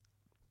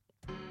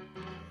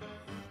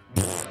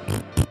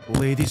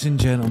Ladies and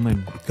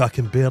gentlemen, I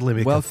can barely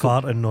make welcome. a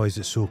farting noise,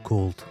 it's so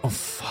cold. Oh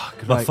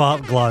fuck! My Right.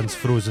 fart gland's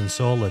frozen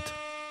solid.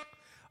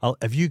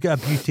 Have you got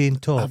a butane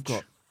torch?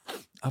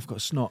 I've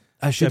got snot.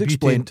 I should a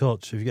explain. butane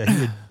torch. Have you got a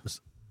heated?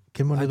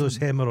 Can one I of those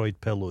don't- hemorrhoid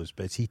pillows,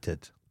 but it's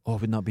heated. Oh,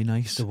 wouldn't that be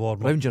nice? To warm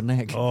up. Round your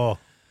neck. Oh,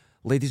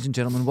 Ladies and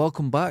gentlemen,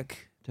 welcome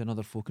back to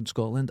another Folk in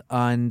Scotland,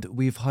 and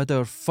we've had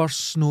our first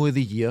snow of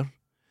the year.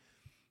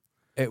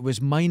 It was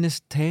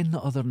 -10 the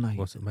other night.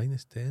 was it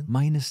 -10?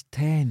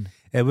 -10.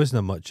 It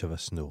wasn't much of a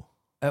snow.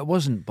 It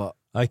wasn't, but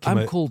I came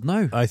I'm out. cold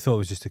now. I thought it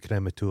was just a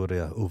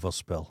crematoria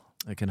overspill.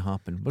 It can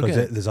happen. We're Because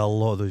getting, there's a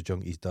lot of those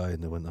junkies die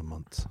in the winter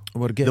months.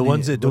 we're getting The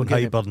ones that we're don't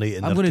getting- hibernate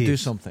in I'm their going to do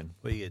caves. something.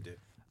 What are you going to do?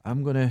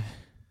 I'm gonna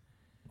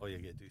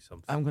Do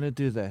something. I'm gonna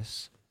do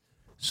this,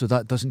 so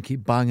that doesn't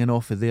keep banging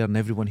off of there, and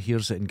everyone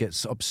hears it and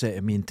gets upset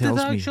at me and tells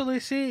Did I me. actually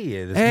say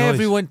yeah? There's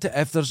Everyone,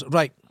 if there's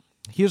right,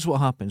 here's what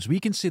happens. We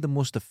can say the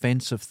most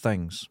offensive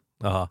things.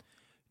 noise.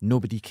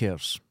 Nobody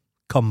cares,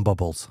 Cum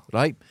bubbles.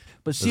 right?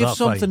 But see Is if that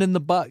something fine? in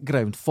the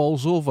background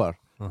falls over,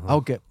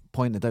 I'll get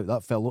pointed out.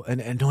 That fellow, and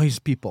it annoys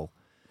people.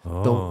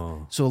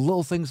 Oh. So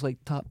little things like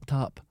tap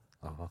tap.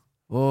 Uh-huh.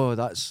 Oh,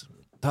 that's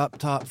tap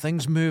tap.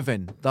 Things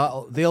moving.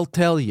 They'll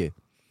tell you.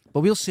 But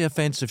we'll say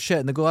offensive shit,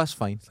 and they go, "That's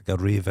fine." Like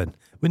a raven.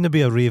 Wouldn't there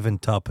be a raven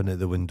tapping at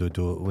the window?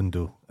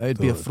 It'd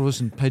be a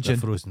frozen A pigeon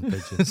frozen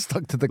pigeon.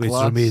 stuck to the with its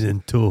glass.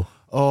 remaining toe.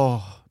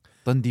 Oh,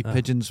 Dundee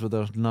pigeons with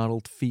their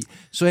gnarled feet.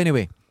 So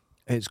anyway,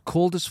 it's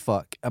cold as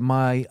fuck.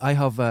 I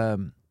have a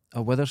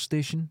weather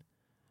station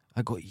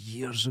I got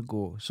years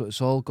ago, so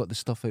it's all got the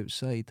stuff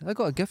outside. I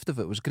got a gift of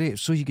it. It was great,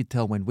 so you could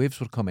tell when waves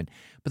were coming.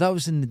 But that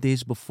was in the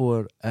days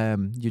before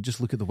you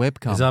just look at the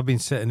webcam. Has that been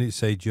sitting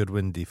outside your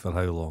window for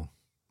how long?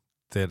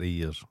 30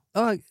 years.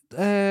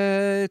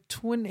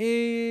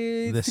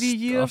 23 The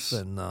years.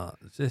 stuff and that.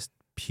 It's just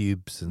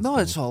pubes and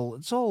No, stuff.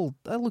 it's all.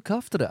 I look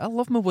after it. I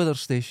love my weather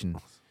station.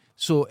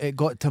 So it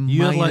got to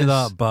You're like minus-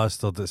 that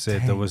bastard that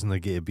said there 10. wasn't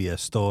going to be a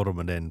storm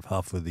and then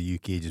half of the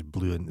UK just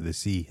blew into the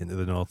sea, into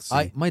the North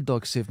Sea. My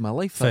dog saved my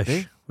life that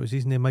day. Fish. What's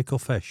his name? Michael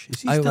Fish.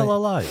 Is he I still like-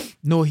 alive?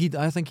 No,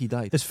 I think he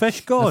died. Is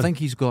Fish gone? I think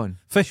he's gone.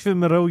 Fish from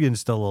Marillion's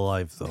still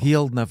alive though.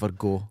 He'll never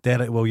go.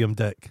 Derek William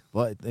Dick.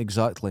 What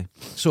exactly?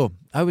 So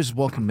I was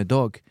walking my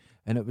dog,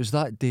 and it was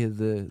that day of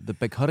the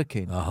big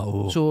hurricane.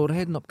 Oh. So we're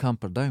heading up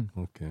Camperdown,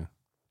 Okay.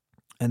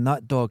 and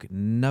that dog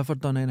never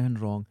done anything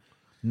wrong,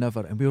 never.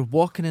 And we were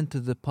walking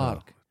into the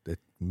park, It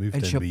moved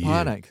and in she with you.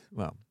 panicked.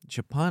 Well,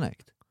 she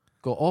panicked,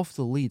 got off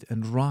the lead,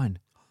 and ran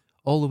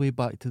all the way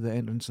back to the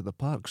entrance of the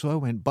park. So I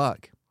went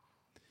back.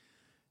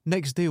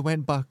 Next day,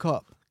 went back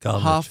up.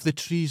 Carnage. Half the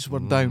trees were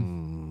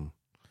down.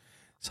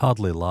 It's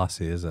hardly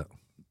Lassie, is it?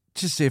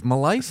 Just saved my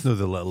It's life. not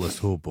the littlest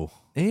hobo.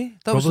 That was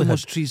the Probably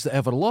most had- trees that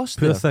ever lost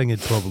Poor there. thing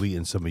had probably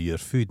eaten some of your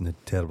food and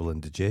had terrible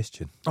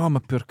indigestion. Oh, my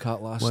poor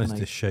cat last Wants night.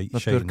 to shite My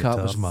shite poor in the cat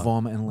was tarmac.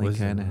 vomiting like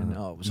Was it? anything.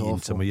 Oh, it was Eating awful.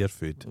 some of your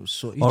food. It was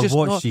so. Or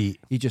what she eat.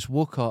 He just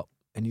woke up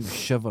and he was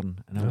shivering,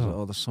 and I was Oh. like,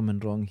 "Oh, there's something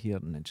wrong here,"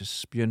 and it just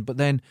spewing. But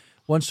then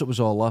once it was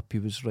all up, he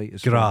was right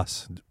as well.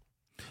 Grass.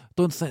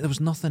 Don't think there was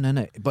nothing in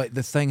it. But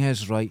the thing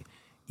is, right,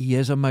 he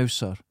is a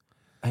mouser,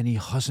 and he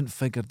hasn't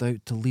figured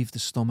out to leave the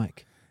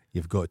stomach.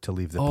 You've got to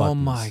leave the Oh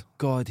buttons. my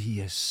God, he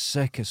is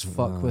sick as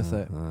fuck with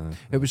it. Aye.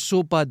 It was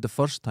so bad the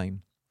first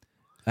time.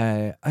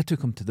 I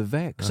took him to the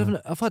vet because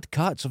I've had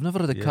cats. I've never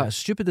had a Yeah. cat as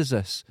stupid as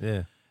this.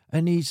 Yeah.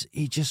 And he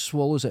just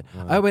swallows it.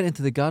 I went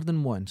into the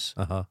garden once,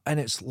 Uh-huh. and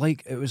it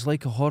was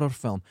like a horror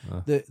film.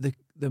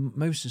 The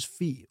mouse's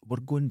feet were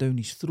going down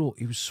his throat.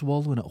 He was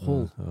swallowing it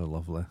whole. Oh,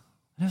 lovely.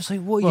 And I was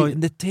like, "What? Well, Are you,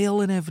 and the tail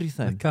and I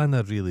everything." can't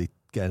really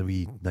get a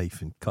wee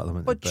knife and cut them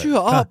into But bits. chew it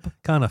up.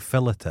 Kind of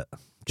fillet it.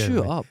 Get Chew me?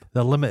 it up.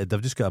 They're limited.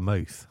 They've just got a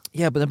mouth.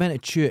 Yeah, but I meant to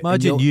chew it. and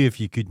Imagine you'll- you if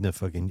you couldn't have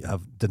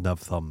didn't have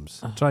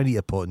thumbs. Try and eat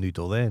a pot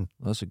noodle then.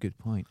 That's a good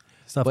point.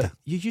 Stuff But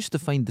you used to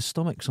find the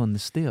stomachs on the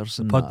stairs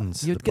and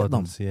puddings. that. You'd the get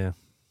puddings, yeah. them,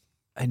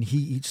 and he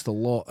eats the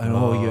lot.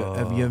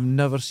 And you've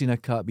never seen a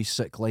cat be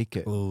sick like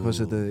it because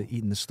of the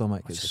eating the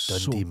stomach. It's It's a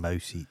so Dundee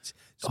mouse eats.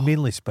 It's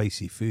mainly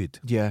spicy food.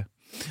 yeah.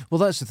 Well,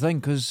 that's the thing,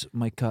 because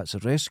my cat's a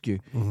rescue.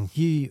 Mm-hmm.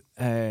 He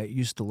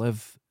used to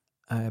live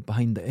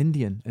behind the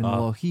Indian in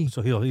Lochee.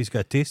 So he's got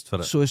a taste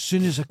for it. So as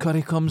soon as a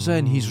curry comes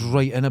in, he's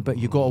right in a bit.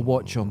 You got to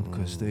watch him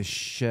because the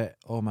shit.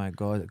 Oh my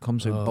God, it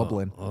comes out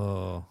bubbling.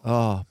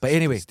 Oh, But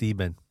anyway,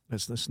 steaming.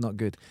 it's not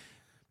good.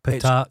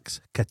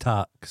 Pataks,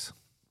 kataks.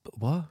 But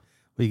what?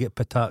 Well, you get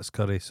pataks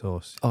curry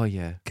sauce. Oh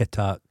yeah,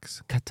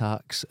 Kataks.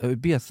 Kataks. It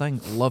would be a thing.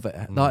 Love it.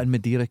 That and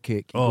Madeira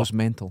cake goes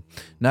mental.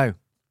 Now,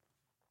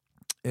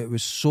 it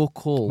was so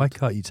cold. My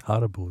cat eats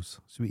Haribos,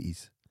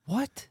 sweeties.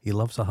 What? He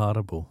loves a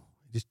Haribo.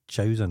 He just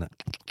chows on it.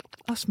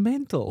 That's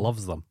mental.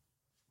 Loves them.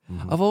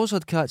 I've always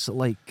had cats that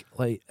like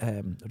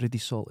ready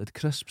salted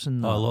crisps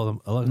and that. Oh, a lot of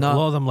them. A Nah.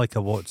 lot of them like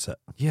a what's it.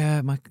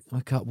 Yeah, my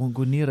cat won't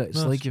go near it.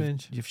 It's No, like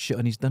strange. you've shit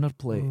on his dinner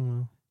plate.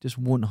 Oh. Just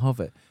won't have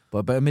it. But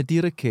a bit of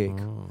Madeira cake.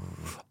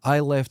 I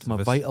left my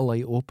this-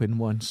 Vitalite open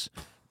once,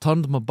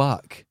 turned my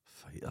back.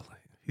 Vitalite.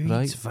 Who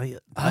Right. eats Vitalit?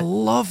 I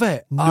love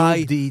it.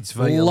 Nobody eats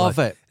Vitalit. love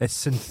it. It's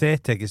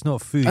synthetic. It's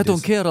not food. I don't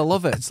It's- care. I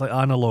love it. It's like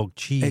analog It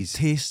cheese.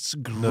 tastes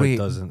No, great. it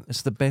doesn't.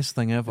 It's the best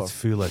thing ever. It's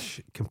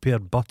foolish. Compare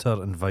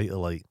butter and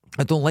Vitalite.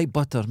 I don't like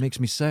butter. It makes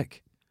me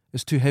sick.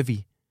 It's too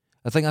heavy.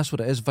 I think that's what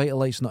it is.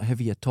 Vitalite's not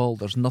heavy at all.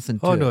 There's nothing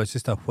to Oh it. no, it's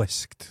just a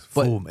whisked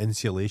But- foam,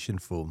 insulation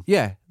foam.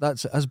 Yeah,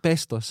 that's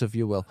asbestos, if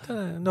you will.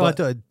 No, I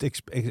don't.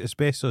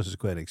 Asbestos is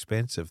quite an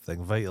expensive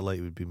thing.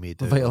 Vitalite would be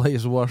made out of Vitalite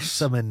is worse.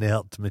 some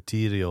inert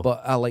material.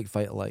 But I like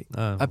Vitalite.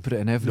 I put it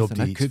in everything.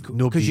 Nobody I cook eats-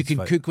 nobody because you eats can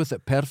Vit- cook with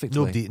it perfectly.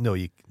 nobody, no,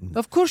 you.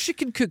 Of course you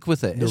can cook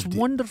with it. It's nobody-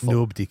 wonderful.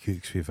 Nobody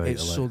cooks with Vitalite.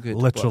 It's so good,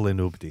 Literally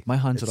nobody. My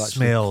hands It are actually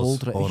smells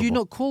cold. Right? Are you horrible.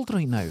 not cold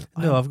right now?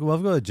 No, I've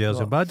got a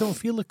jersey, Oh. but I don't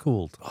feel the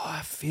cold.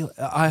 I feel.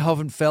 I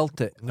haven't felt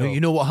it. No. You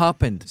know what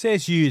happened?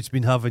 Says you, it's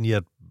been having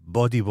your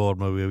body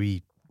warmer with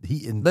wee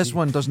heating. This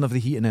one doesn't have the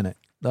heating in it.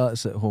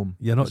 That's at home.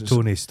 You're not It's-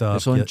 Tony Stark.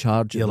 It's on you're,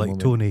 charge. You're at the like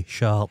moment. Tony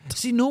Sharp.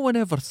 See, no one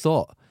ever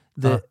thought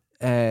that.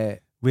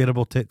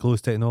 Wearable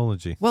clothes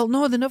technology. Well,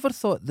 no, they never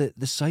thought that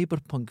the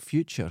cyberpunk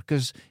future,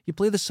 because you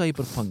play the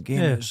cyberpunk game,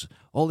 Yeah. there's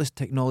all this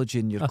technology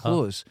in your Uh-huh.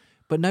 clothes,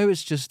 but now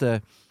it's just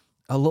a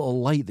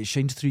little light that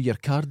shines through your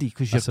cardi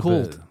because you're That's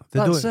cold. about- they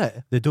That's don't-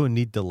 it. They don't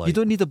need the light. You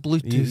don't need a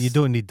Bluetooth You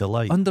don't need the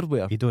light.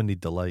 underwear. You don't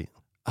need the light.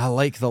 I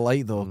like the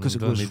light though because it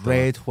don't goes need the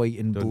red, white,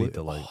 and Don't blue. need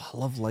the light. Oh, I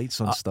love lights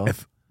on stuff.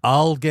 If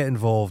I'll get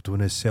involved when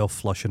it's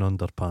self-flushing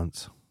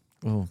underpants.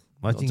 Oh,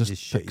 Imagine you just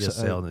just shit picks it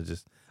yourself and it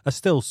just a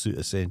still suit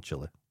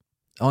essentially.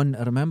 I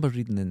remember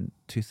reading in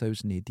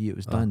 2000 AD, it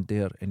was Ah. Dan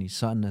Dare, and he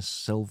sat in this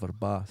silver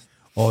bath.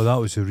 Oh, that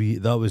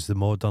was the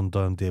modern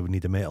down day. We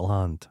need a metal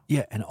hand.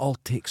 Yeah, and it all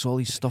takes all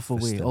his stuff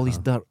away, Fisting, all his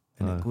huh? dirt,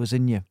 and Aye. it goes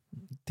in you.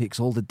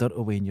 Takes all the dirt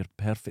away, and you're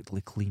perfectly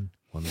clean.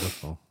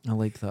 Wonderful. I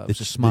like that. It The,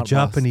 was a smart the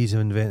bath. Japanese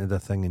have invented a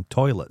thing in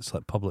toilets,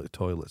 like public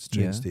toilets,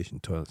 train Yeah. station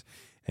toilets,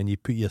 and you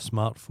put your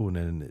smartphone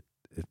in and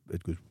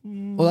it goes.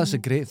 Oh, that's a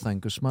great thing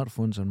because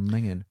smartphones are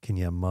minging. Can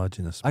you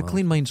imagine a smartphone? I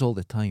clean mine all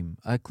the time.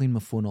 I clean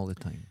my phone all the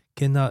time.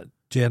 Can that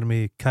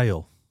Jeremy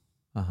Kyle?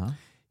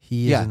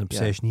 He is Yeah, an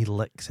obsession. He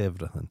licks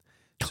everything.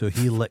 So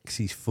he licks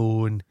his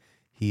phone.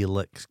 He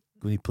licks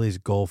when he plays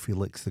golf. He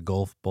licks the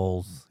golf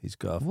balls. He's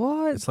got.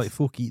 What? It's like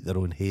folk eat their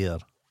own hair.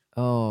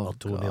 Oh, or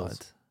toenails.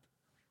 God.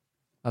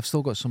 I've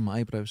still got some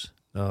eyebrows.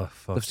 Oh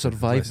fuck! They've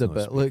survived a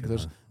bit. Look,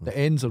 there's the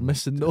ends are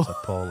missing It's though.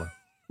 appalling.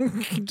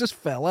 Just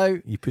fell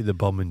out. You put the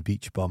bum in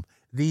beach bum.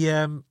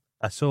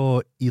 I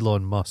saw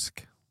Elon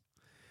Musk.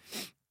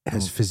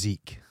 His Oh.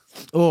 physique.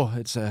 Oh,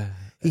 it's a.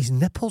 His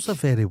nipples are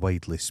very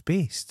widely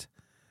spaced.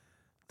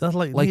 They're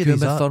like Like near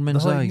Uma his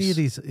Thurman's they're like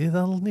eyes.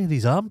 they're near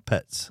his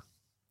armpits.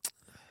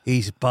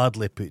 He's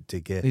badly put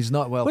together. He's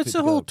not well. What's put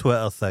the whole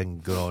together. Twitter thing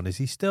going on? Is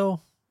he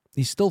still?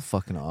 He's still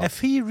fucking it up.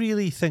 If he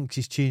really thinks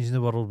he's changing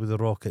the world with the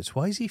rockets,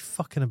 why is he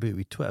fucking about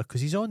with Twitter?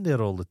 Because he's on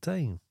there all the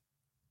time.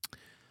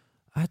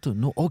 I don't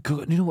know. Oh,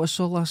 God, you know what I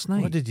saw last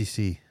night? What did you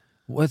see?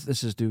 With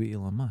this is to do with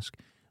Elon Musk.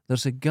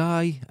 There's a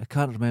guy, I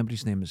can't remember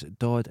his name, is it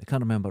Dodd? I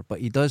can't remember, but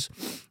he does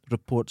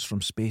reports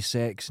from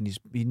SpaceX,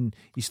 and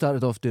he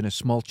started off doing a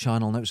small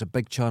channel, now it's a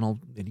big channel,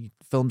 and he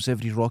films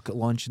every rocket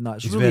launch and that.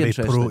 It's He's really very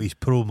interesting. he's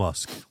pro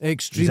Musk.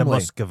 Extremely. He's a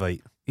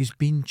Muscovite. He's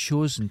been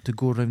chosen to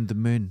go around the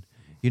moon.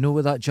 You know,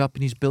 with that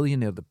Japanese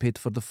billionaire that paid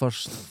for the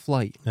first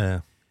flight?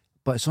 Yeah.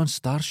 But it's on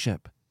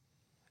Starship.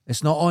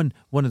 It's not on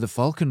one of the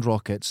Falcon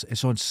rockets,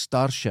 it's on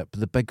Starship,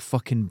 the big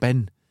fucking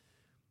bin.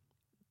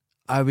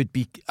 I would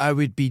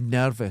be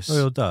nervous. Oh,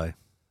 he'll die.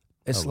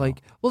 It's Oh, well.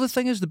 like, well, the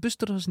thing is, the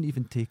booster hasn't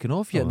even taken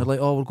off yet, Oh, and they're like,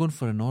 oh, we're going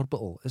for an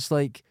orbital. It's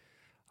like,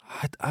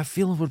 I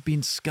feel we're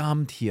being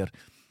scammed here.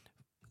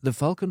 The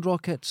Falcon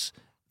rockets,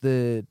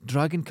 the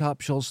Dragon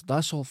capsules,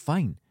 that's all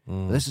fine.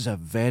 But this is a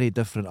very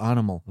different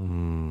animal.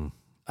 Mm.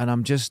 And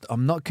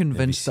I'm not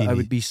convinced that seen I it?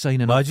 would be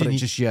signing up for Imagine it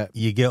just yet.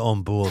 You get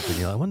on board and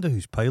you're like, I wonder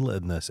who's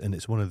piloting this, and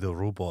it's one of the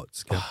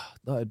robots.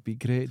 That'd be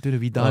great. Doing a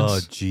wee Oh,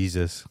 dance.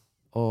 Jesus.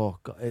 Oh,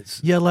 God,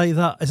 it's... Yeah, like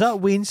that. Is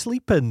that Wayne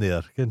Sleep in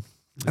there? And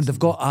they've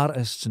got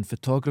artists and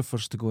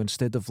photographers to go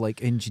instead of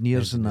like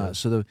engineers and that.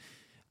 So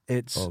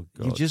it's Oh,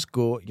 you God. just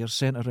go, you're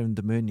sent around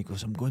the moon. He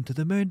goes, I'm going to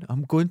the moon.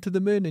 I'm going to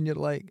the moon. And you're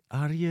like,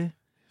 are you?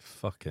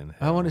 Fucking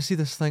I hell. want to see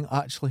this thing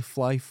actually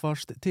fly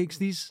first. It takes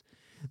these...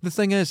 The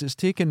thing is, it's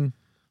taken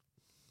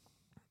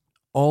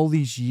all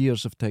these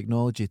years of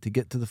technology to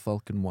get to the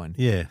Falcon 1.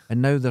 Yeah.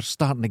 And now they're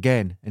starting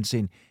again and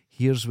saying,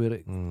 here's where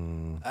it...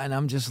 Mm. And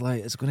I'm just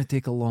like, it's going to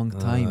take a long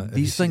time. Have you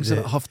These seen things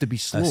the- have to be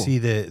slow. I see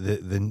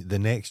the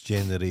next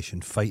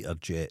generation fighter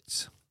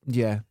jets.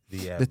 Yeah.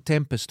 The The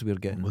Tempest we're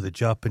getting. with the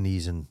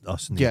Japanese and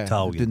us and the yeah,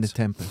 Italians. doing the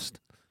Tempest.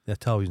 The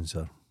Italians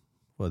are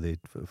what they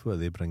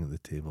bring at the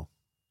table.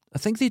 I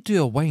think they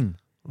do a wing.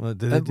 What,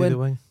 do they do the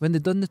wing? When they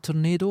done the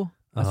tornado,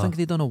 I Uh-huh. think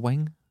they done a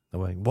wing. The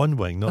wing, one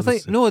wing, not I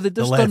think the, no, they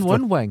just left done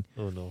one wing.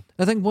 Oh no!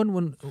 I think one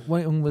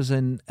wing was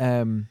in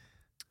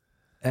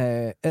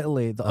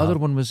Italy. The other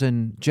one was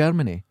in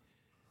Germany,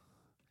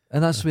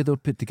 and that's the way they were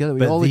put together. We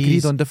But all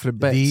agreed on different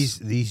bits.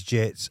 These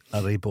jets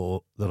are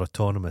able. They're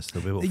autonomous.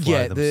 They'll be able to fly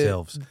Yeah,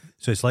 themselves.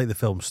 So it's like the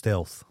film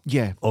Stealth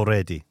yeah,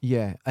 already.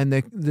 yeah, and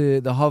they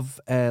have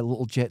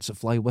little jets that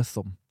fly with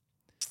them.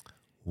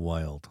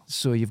 Wild.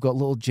 So you've got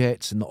little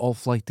jets and they all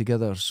fly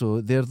together.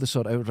 So they're the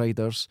sort of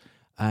outriders.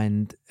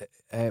 And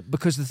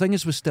because the thing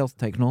is with stealth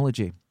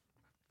technology,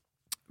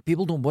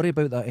 people don't worry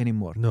about that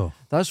anymore. No.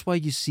 That's why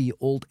you see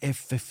old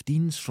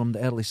F-15s from the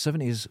early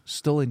 70s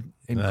still in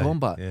Aye,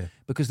 combat. yeah.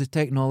 Because the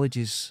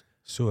technology's...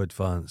 So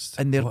advanced.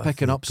 And they're What have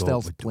picking they up got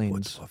stealth we don't-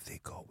 planes. What have they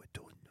got? We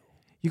don't know.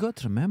 You got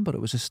to remember,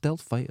 it was a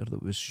stealth fighter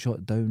that was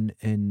shot down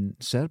in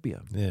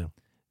Serbia. Yeah.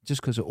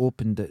 Just because it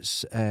opened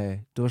its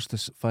doors to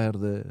fire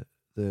the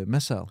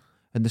missile.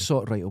 And they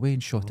saw it right away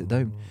and shot it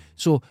down.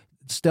 So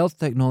stealth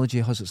technology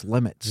has its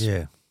limits.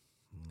 Yeah.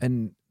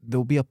 And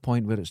there'll be a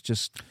point where it's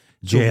just... So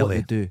Jelly. what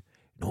they do...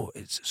 No,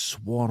 it's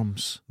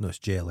swarms. No, it's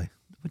jelly.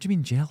 What do you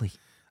mean jelly?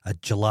 A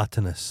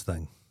gelatinous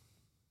thing.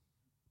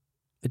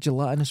 A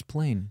gelatinous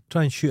plane.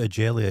 Try and shoot a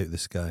jelly out of the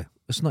sky.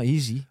 It's not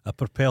easy. A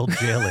propelled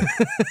jelly.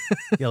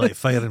 You're like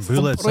firing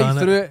bullets Thump right on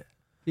through it. it.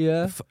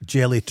 Yeah.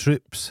 Jelly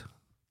troops.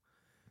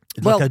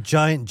 It's Well- like a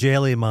giant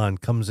jelly man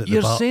comes at the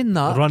You're saying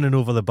that, running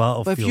over the but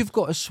battlefield. if you've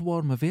got a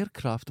swarm of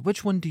aircraft,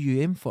 which one do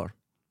you aim for?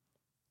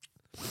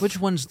 Which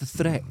one's the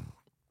threat?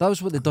 That was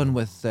what they done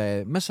with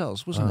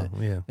missiles, wasn't it?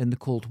 Yeah. In the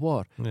Cold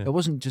War. Yeah. It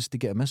wasn't just to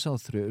get a missile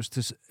through, it was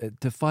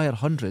to fire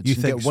hundreds You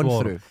and think get one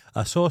swarm? through.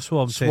 I saw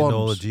swarm Swarms.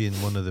 technology in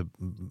one of the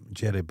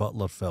Jerry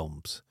Butler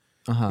films.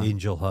 Uh-huh.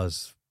 Angel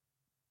has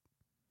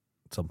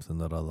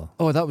something or other.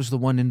 Oh, that was the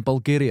one in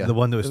Bulgaria. The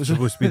one that was, It was-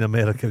 supposed to be in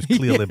America was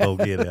clearly Yeah.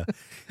 Bulgaria.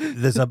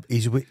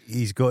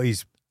 He's got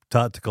his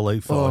tactical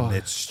outfit on.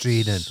 It's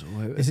straining. so-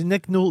 Is it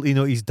Nick Nolte? You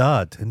know, his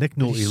dad. And Nick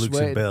Nolte He's looks in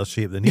sweating. better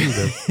shape than he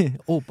does.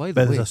 Oh, by the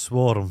But way, there's a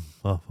swarm.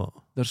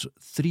 there's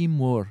 3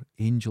 more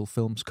Angel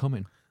films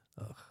coming.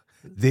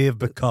 They have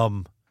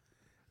become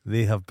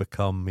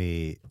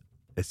a.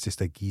 It's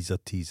just a geezer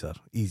teaser.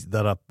 He's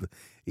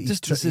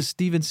Just it's a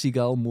Steven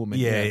Seagal moment.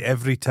 yeah.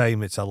 Every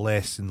time it's a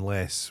less and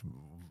less.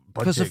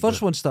 Because the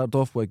first one started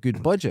off with a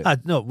good budget.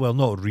 no, well,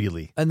 not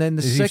really. And then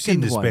the You've seen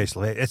second the one...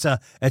 special. It's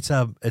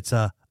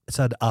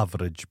an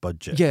average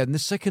budget. Yeah, and the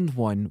second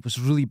one was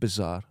really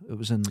bizarre. It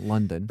was in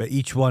London. But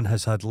each one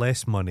has had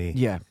less money.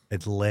 Yeah.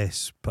 It's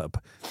less.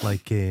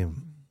 Like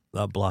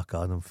that Black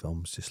Adam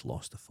film's just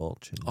lost a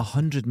fortune.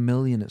 100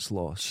 million it's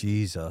lost.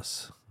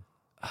 Jesus.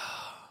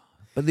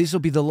 But these will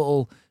be the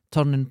little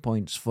turning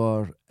points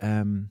for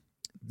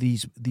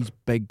these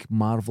big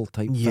Marvel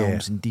type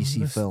films and DC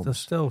They're films.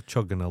 still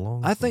chugging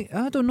along. I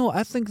don't know.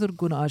 I think they're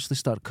going to actually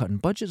start cutting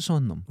budgets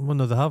on them. Well,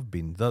 no, they have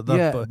been.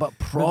 Yeah, but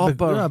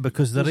proper. Yeah,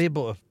 because they're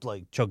able to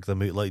like chug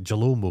them out like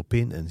Jalomo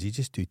paintings. You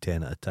just do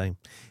 10 at a time.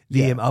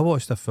 Yeah. I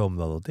watched a film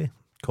the other day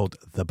called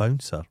The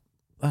Bouncer.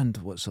 And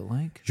what's it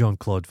like?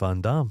 Jean-Claude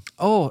Van Damme.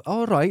 Oh,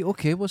 all right.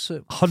 Okay, what's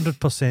it?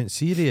 100%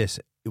 serious.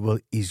 Well,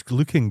 he's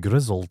looking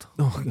grizzled.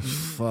 Oh,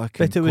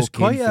 fucking But it was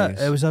cocaine quite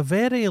face. it was a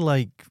very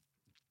like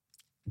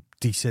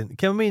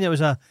decent. I mean, it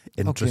was a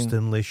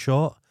interestingly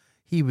shot.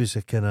 He was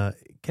a kind of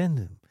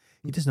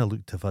he doesn't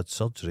look to have had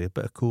surgery. A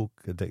bit of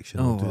coke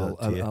addiction will do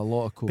that to you. a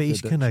lot of coke But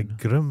he's kind addiction. of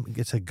grim.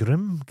 It's a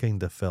grim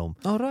kind of film.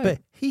 All right. But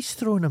he's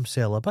thrown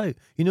himself about.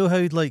 You know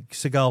how like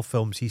Seagal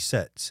films, he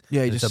sits.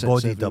 yeah, he it's just a sits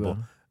body everywhere.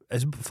 double.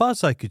 As far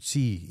as I could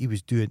see, he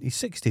was doing. He's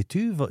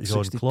 62. 62,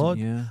 Jean-Claude.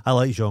 Yeah. I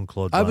like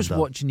Jean-Claude. I Van was Damme.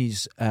 watching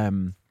his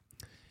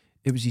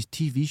it was his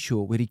TV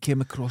show where he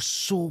came across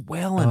so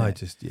well in Oh,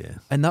 it.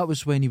 And that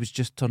was when he was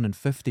just turning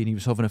 50 and he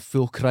was having a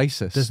full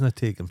crisis. Doesn't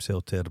take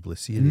himself terribly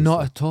seriously.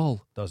 Not at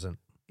all. Doesn't.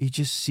 He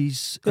just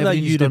sees Got that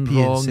everything's done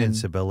European wrong.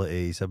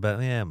 sensibility. He's a bit,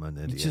 I'm an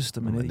And idiot. just a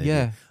I'm an minute, idiot.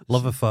 yeah.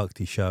 Love the fact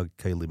he shagged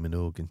Kylie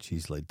Minogue and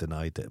she's like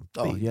denied it.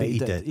 Oh, yeah, he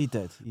did. He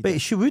did.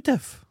 But she would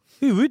have.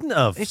 Who wouldn't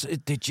have?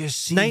 Did you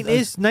see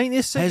 90s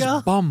his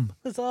cigar. bum?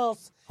 His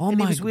arse. Oh and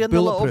my he was wearing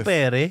a little bulletproof.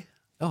 berry.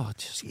 Oh,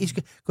 just He's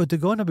got to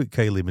go on about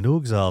Kylie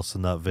Minogue's arse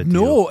in that video.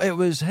 no, it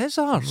was his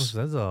It was arse.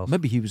 his arse.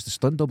 Maybe he was the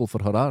stunt double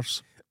for her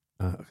arse.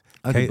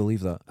 I don't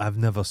believe that. I've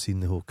never seen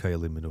the whole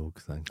Kylie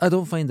Minogue thing. I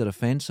don't find her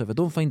offensive. I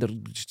don't find her.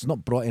 She's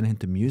not brought anything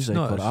to music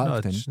or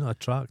acting. It's not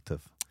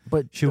attractive.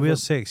 But She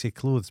wears sexy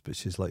clothes, but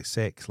she's like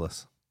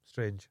sexless.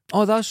 Strange.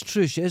 Oh, that's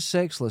true. She is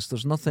sexless.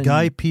 There's nothing.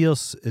 Guy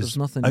Pearce there's is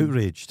nothing.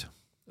 outraged.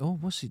 Oh,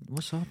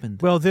 what's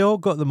happened? Well, they all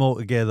got them all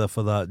together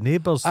for that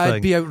Neighbours thing.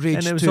 I'd be outraged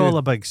and it was too. all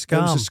a big It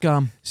scam. was a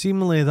scam.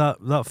 Seemingly that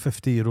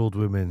 50-year-old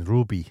woman,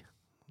 Roby,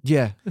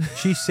 Yeah,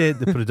 she sent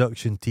the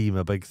production team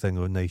a big thing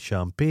on nice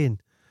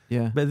champagne.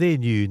 yeah. But they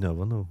knew, no,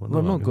 we're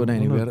not going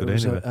anywhere. going It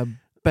was anywhere. a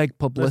big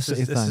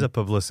publicity This is thing. a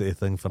publicity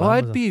thing for Oh,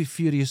 Amazon. I'd be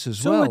furious as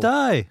So well. would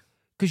I.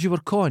 Because you were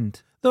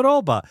conned. They're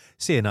all bad.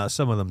 Saying that,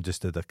 some of them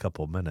just did a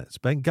couple of minutes.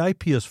 But Guy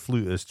Pearce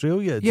flew to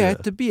Australia to do Yeah,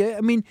 it. to be it. I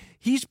mean,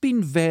 he's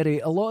been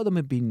a lot of them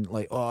have been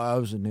like, oh, I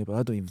was a neighbour.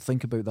 I don't even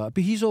think about that.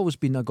 But he's always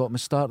been, I got my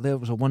start there. It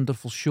was a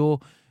wonderful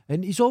show.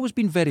 And he's always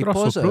been very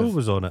Russell positive. Crowe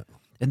was on it.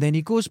 And then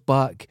he goes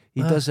back,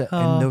 he does it,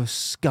 and they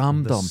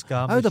scammed the him.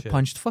 scammy I would have shit.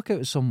 punched fuck out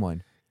of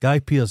someone. I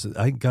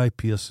think Guy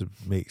Pearce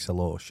makes a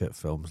lot of shit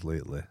films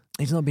lately.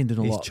 He's not been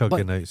doing a He's lot.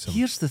 chugging But out some.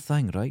 here's the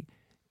thing, right?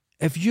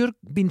 If you're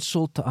being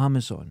sold to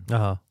Amazon,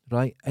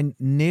 right, and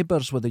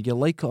Neighbours, whether you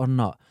like it or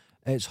not,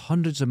 it's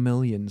hundreds of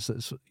millions.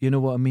 That's, you know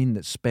what I mean?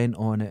 That's spent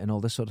on it and all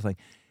this sort of thing.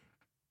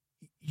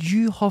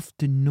 you have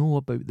to know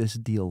about this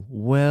deal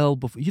well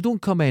before. You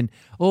don't come in,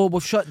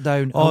 we've shut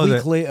down, a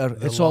week later,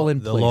 it's all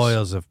in place. The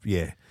lawyers have,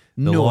 the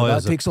no,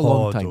 lawyers that takes a have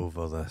long pawed time.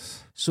 over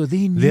this. So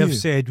they knew. They've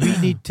said, we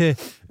need to,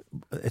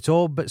 it's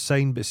all but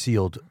signed but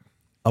sealed.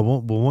 We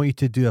want you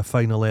to do a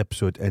final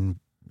episode, and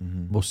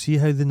we'll see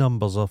how the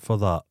numbers are for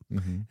that,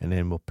 and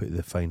then we'll put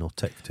the final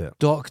tick to it.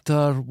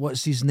 Dr.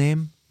 What's his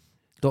name?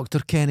 Dr.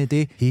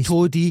 Kennedy,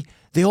 Toady,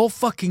 they all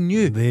fucking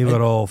knew. They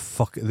were all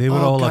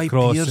all Guy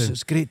across. Pearce,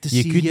 it's great to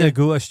You see couldn't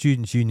go to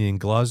Students' Union in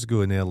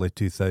Glasgow in the early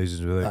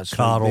 2000s without That's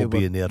Carol right,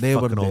 being there they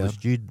were fucking all there. the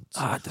students.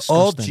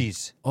 Disgusting.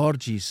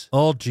 Orgies.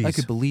 I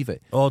could believe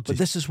it. Orgies. But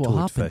this is what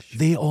happened. Toadfish.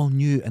 They all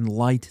knew and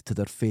lied to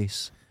their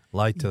face.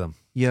 Lied to them.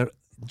 You're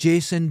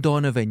Jason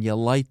Donovan, you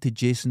lied to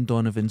Jason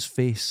Donovan's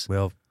face.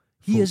 Well,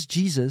 He is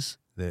Jesus.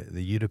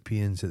 the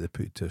Europeans that they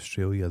put to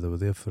Australia, they were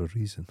there for a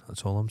reason.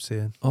 That's all I'm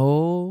saying.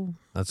 Oh,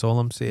 That's all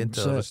I'm saying to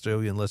So- our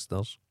Australian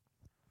listeners.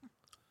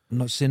 I'm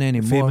not saying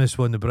any more. Famous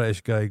one, the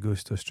British guy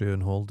goes to Australia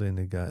on holiday, and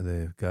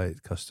the guy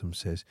at customs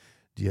says,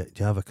 do you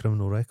have a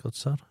criminal record,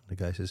 sir? And the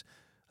guy says,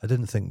 I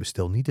didn't think we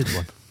still needed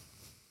one.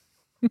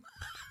 Do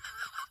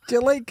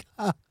you like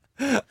that?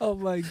 Oh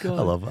my God.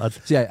 I love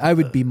it. Yeah, I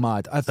would be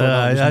mad. I thought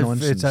that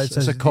was nonsense.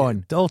 It's a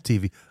con. All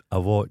TV. I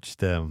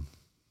watched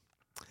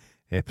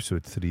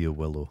episode 3 of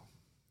Willow.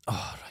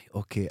 Oh, right.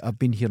 Okay. I've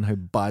been hearing how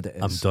bad it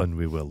is. I'm done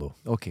with Willow.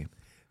 Okay.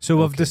 So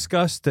we've Okay.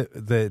 discussed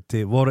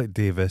that Warwick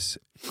Davis,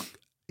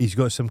 he's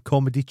got some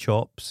comedy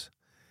chops.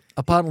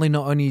 Apparently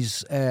not on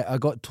his, I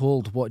got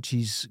told, watch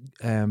his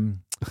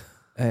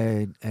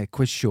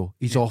quiz show.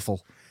 He's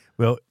awful.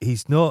 Well,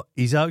 he's not.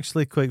 He's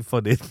actually quite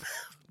funny.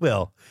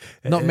 Well,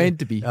 Not meant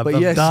to be, I'm, but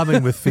I'm yes.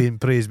 damning with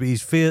faint praise, but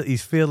he's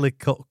fairly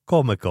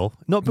comical.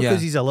 Not because Yeah.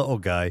 he's a little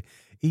guy.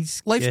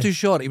 He's Life's too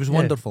short. He was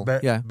wonderful.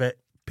 But, Yeah. but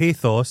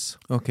pathos,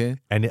 Okay.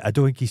 and I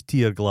don't think his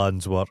tear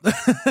glands work.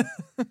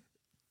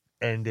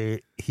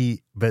 And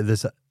but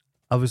there's,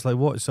 I was like,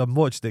 what? So I'm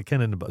watching it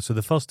kind of. So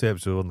the first 2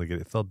 episodes only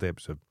get it. Third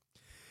episode.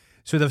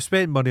 So they've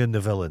spent money on the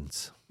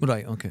villains,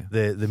 Right. Okay.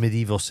 the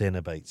medieval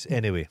Cenobites.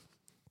 Anyway,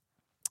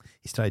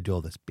 he's tried to do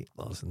all this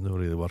beatlers and not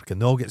really working.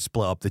 They all get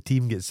split up. The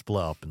team gets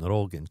split up, and they're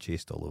all getting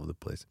chased all over the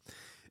place.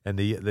 And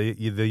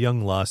the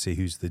young lassie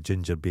who's the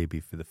ginger baby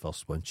for the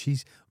first one,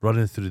 she's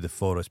running through the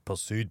forest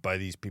pursued by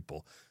these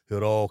people who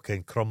are all kind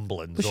of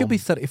crumbling. Well, she'll be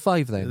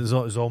 35 then.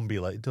 Zombie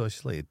like, no,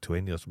 she's like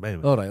 20 or something.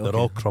 Anyway, All right, they're okay.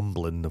 all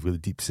crumbling. They've got the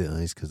deep set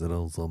eyes because they're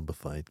all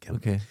zombified.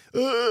 Okay.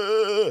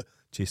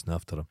 Chasing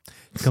after him.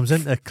 He comes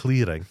into a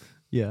clearing.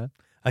 Yeah.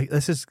 I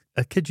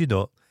kid you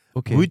not,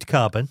 Okay. wood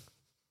cabin,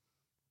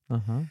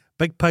 Uh-huh.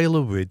 big pile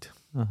of wood,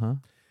 Uh-huh.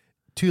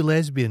 2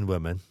 lesbian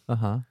women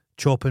Uh-huh.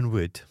 chopping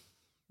wood.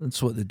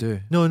 That's what they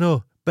do.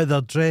 No, but they're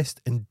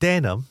dressed in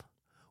denim,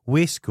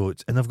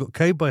 waistcoats, and they've got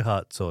cowboy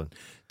hats on.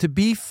 To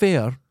be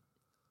fair,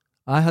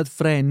 I had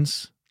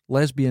friends,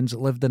 lesbians, that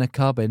lived in a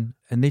cabin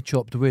and they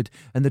chopped wood.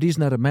 And the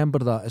reason I remember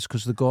that is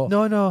because they got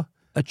No,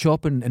 a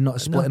chopping and not a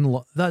splitting.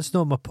 that's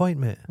not my point,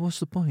 mate. What's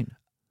the point?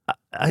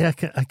 I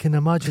can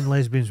imagine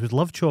lesbians would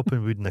love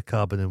chopping wood in a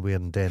cabin and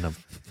wearing denim,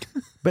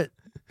 but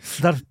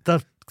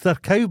they're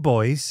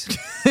cowboys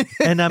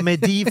in a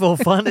medieval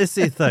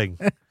fantasy thing.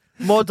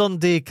 Modern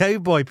day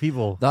cowboy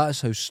people.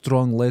 That's how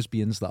strong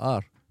lesbians that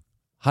are.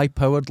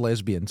 High-powered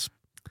lesbians.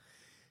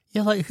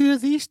 You're like, who are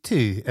these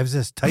two? Is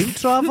this time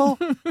travel?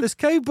 There's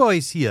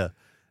cowboys here,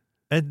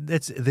 and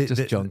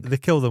Just junk. They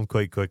kill them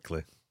quite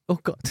quickly, Oh,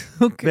 God.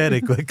 Okay.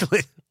 very quickly,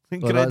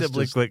 that's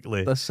incredibly just-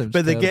 quickly. That sounds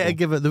But they get to terrible.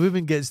 give it. The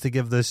woman gets to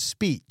give this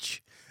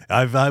speech.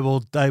 I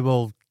will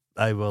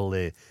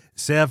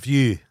serve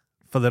you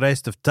for the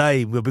rest of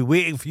time. We'll be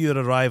waiting for your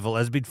arrival,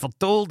 as been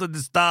foretold in the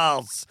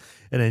stars.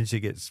 And then she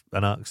gets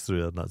an axe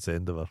through her, and that's the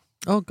end of her.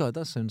 Oh, God,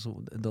 that sounds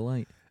a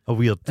delight. A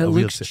weird. It a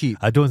weird looks se- cheap.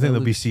 I don't think It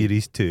there'll be looks cheap.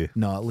 series 2.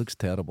 No, it looks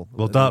terrible.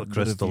 Well, Dark The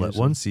Crystal at reviews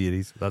one are-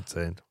 series. That's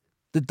the end.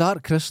 The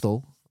Dark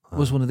Crystal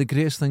was one of the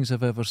greatest things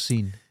I've ever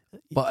seen.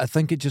 But I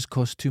think it just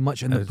cost too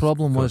much. And the It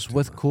problem cost was too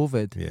with much.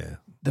 COVID, Yeah.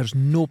 there's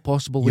no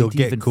possible way You'll to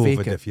get even COVID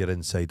fake it. if you're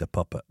inside a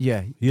puppet.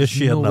 Yeah. You're there's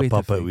sharing no way a to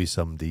puppet fake with it.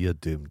 somebody, you're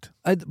doomed.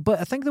 But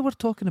I think they were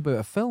talking about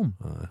a film.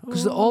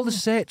 Because all the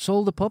sets,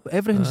 all the puppet,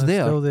 everything's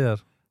there. Still there.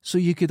 So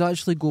you could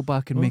actually go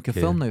back and make a Okay.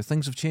 film now.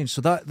 Things have changed.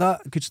 So that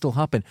could still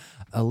happen.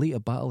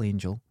 Alita Battle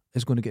Angel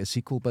is going to get a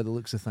sequel by the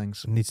looks of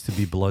things. It needs to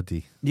be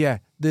bloody. Yeah.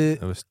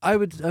 It was, I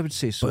would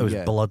say so, but it was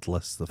yeah.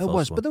 bloodless, the It first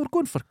was, one. but they were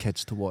going for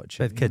kids to watch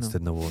it. But kids you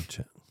know. didn't watch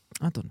it.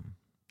 I don't know.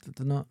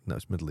 They're not No,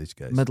 it's middle-aged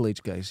guys.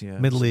 middle-aged guys, yeah.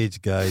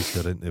 Middle-aged guys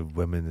who are into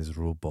women as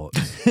robots.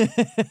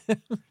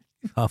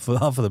 half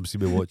of them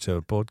seem to watch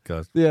our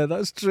podcast. Yeah,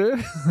 that's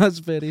true. That's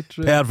very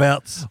true.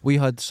 Perverts. We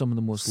had some of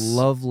the most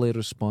lovely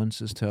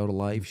responses to our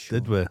live show.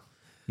 Did we?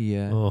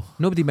 Yeah. Oh.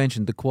 Nobody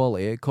mentioned the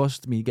quality. It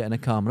cost me getting a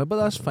camera, but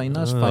that's fine.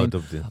 That's Oh, fine.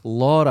 don't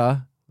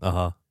Laura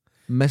Uh-huh.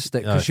 missed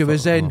it Yeah, because she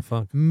was fuck- in oh,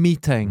 fuck.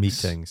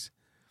 meetings,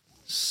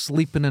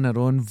 sleeping in her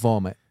own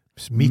vomit.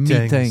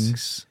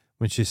 Meetings.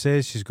 When she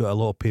says she's got a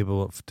lot of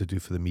paperwork to do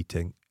for the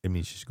meeting, it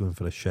means she's going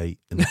for a shite,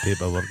 and the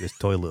paperwork is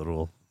toilet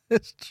roll.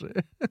 It's true.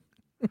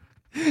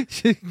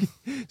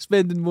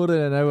 Spending more than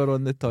an hour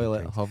on the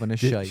toilet Okay. having a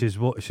shite. She's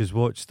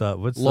watched that.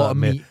 Lot of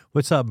meat.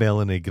 What's that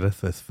Melanie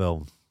Griffith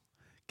film?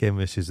 Came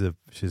with she's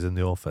in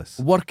the office.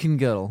 Working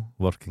girl.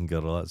 Working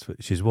girl. That's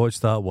what she's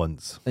watched that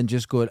once. And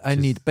just going, I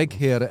She's- need big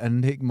hair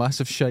and make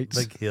massive shites.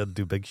 Big hair,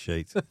 do big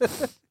shit.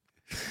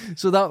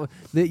 So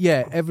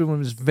everyone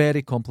was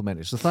very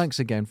complimentary. So thanks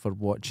again for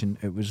watching.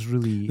 It was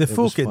really The it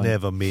folk was that fun.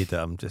 never made it.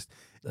 I'm just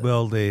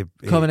they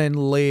Coming in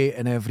late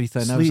and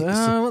everything. I was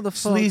like, what the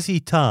fuck? Sleazy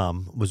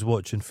Tam was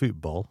watching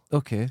football,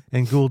 Okay.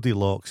 and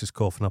Goldilocks is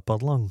coughing up her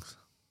lungs.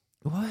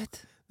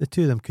 What? The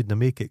two of them couldn't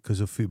make it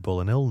because of football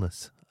and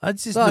illness.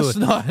 That's That's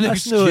not an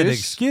that's not an excuse.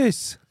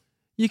 excuse.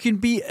 You can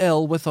be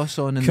ill with us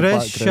on in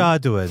Chris the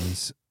background.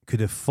 Shadowins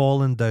could have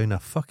fallen down a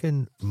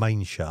fucking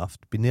mine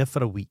shaft, been there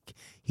for a week.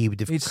 He would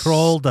have He'd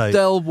crawled out,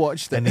 Still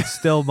watched it. and he'd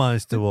still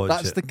managed to watch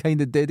That's it. the kind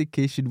of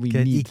dedication we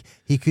He, need.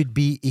 he could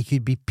be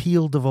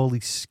peeled of all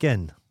his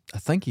skin. I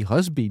think he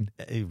has been.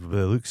 By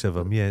the looks of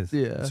him, yeah.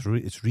 Yeah.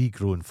 It's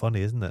regrowing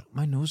funny, isn't it?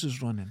 My nose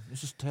is running.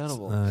 This is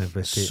terrible.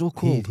 But It's so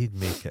cold. He'd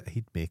make it.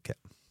 He'd make it.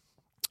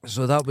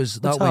 So that was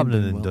What's that went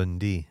happening down in well.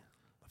 Dundee?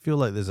 I feel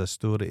like there's a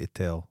story to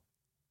tell.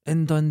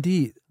 In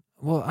Dundee.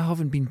 Well, I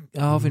haven't been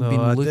No, been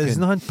looking. There's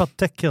nothing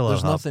particular.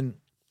 There's nothing.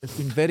 It's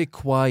been very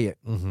quiet.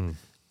 Mm-hmm.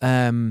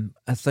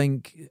 I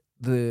think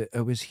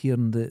I was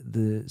hearing that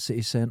the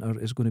city centre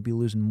is going to be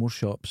losing more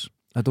shops.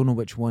 I don't know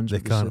which ones. They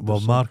but can't. said Well,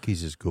 there's Marquis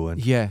is going,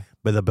 Yeah.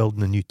 but they're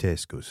building a new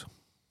Tesco's.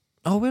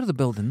 Oh, where are they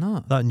building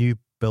that? That new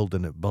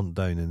building that burnt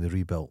down and they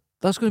rebuilt.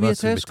 That's going to be a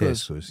That's gonna be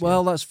Tesco's. Tesco's,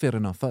 Well, that's fair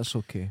enough. That's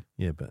okay.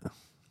 Yeah, but too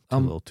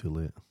Um, little, too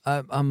late.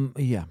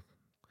 Yeah.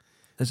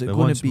 Is it But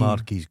going once to be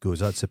Marquis goes,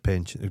 that's a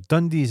pension.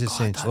 Dundee's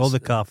essentially all the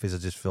cafes are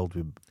just filled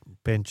with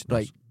pensioners.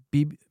 right?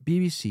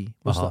 BBC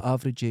was the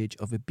average age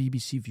of a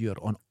BBC viewer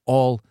on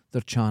all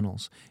their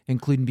channels,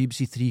 including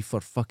BBC Three for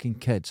fucking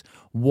kids.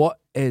 What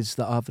is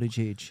the average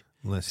age?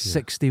 Let's hear.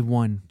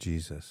 61.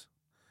 Jesus.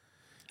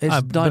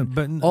 It's done.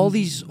 But All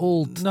these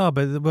old. No,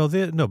 but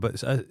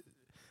it's a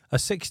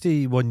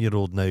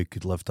 61-year-old now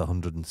could live to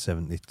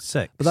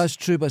 176. But that's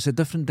true. But it's a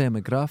different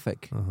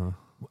demographic.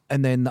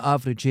 And then the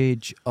average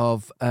age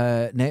of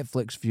a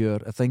Netflix viewer,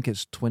 I think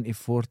it's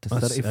 24 to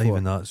That's 34.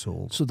 even that's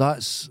old. So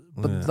that's,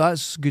 but Yeah.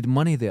 that's good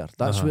money there.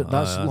 That's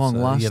long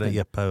You're lasting. at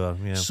your power.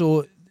 Yeah.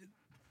 So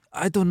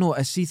I don't know.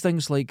 I see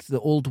things like the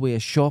old way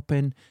of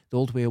shopping, the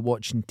old way of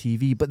watching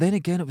TV. But then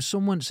again, it was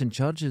someone that's in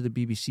charge of the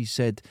BBC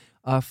said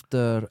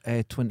after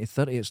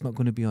 2030 it's not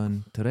going to be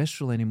on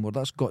terrestrial anymore.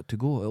 That's got to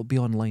go. It'll be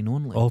online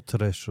only. All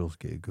terrestrials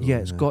get to go. yeah,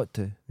 it's got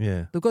to.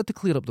 Yeah. They've got to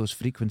clear up those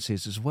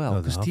frequencies as well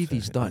No, they because have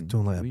TV's to. done. I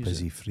don't like a We use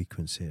busy it.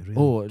 frequency. It really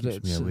Oh, keeps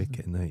me it's, awake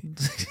at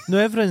night. No,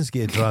 everything's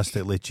getting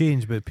drastically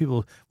changed, but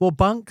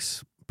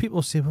banks,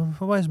 people say, well,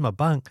 where's my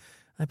bank?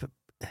 But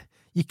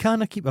you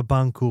can't keep a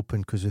bank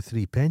open because of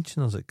 3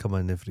 pensioners that come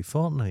in every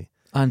fortnight.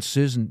 And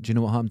Susan, do you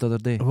know what happened the other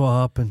day?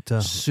 What happened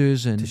to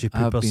Susan, did she put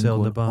I've been herself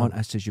in going the on. bank?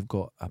 I says you've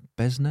got a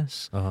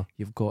business, Uh-huh.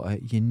 you've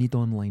got you need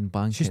online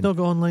banking. She's not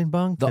got online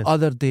banking. The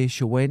other day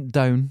she went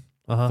down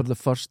Uh-huh. for the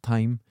first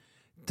time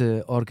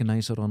to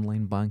organise her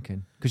online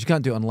banking because you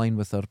can't do it online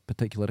with her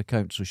particular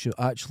account. So she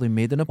actually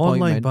made an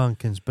Online appointment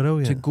banking's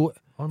brilliant. to go.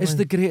 Online- It's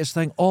the greatest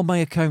thing. All my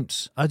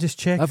accounts, I just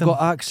check I've them.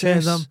 got access.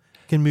 Check them.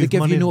 Can move They give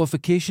money. you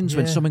notifications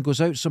when Yeah. someone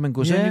goes out, someone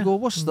goes in. Yeah. You go,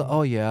 what's the?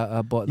 Oh yeah,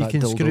 I bought You that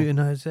can dildo.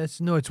 scrutinise. It's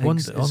It's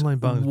online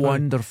banking.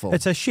 wonderful.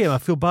 It's a shame. I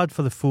feel bad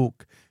for the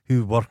folk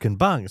who work in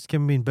banks. I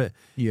mean, but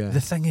yeah, the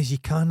thing is, you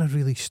can't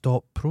really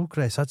stop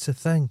progress. That's the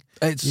thing.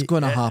 it's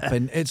going to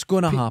happen. It's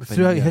going to happen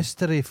Throughout yeah.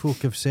 history, folk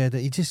have said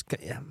it. You just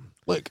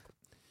Look,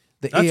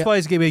 the that's AI why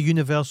it's going to be a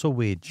universal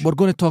wage. we're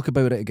going to talk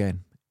about it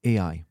again.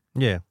 AI.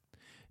 Yeah.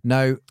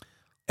 Now,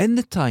 in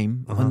the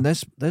time Uh-huh. on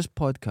this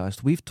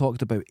podcast, we've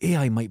talked about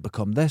AI might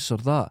become this or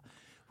that.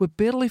 We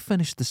barely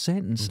finished the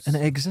sentence and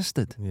it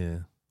existed. Yeah.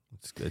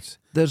 It's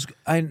There's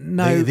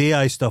now. the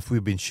AI stuff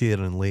we've been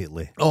sharing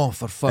lately Oh,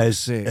 for fuck's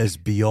sake! is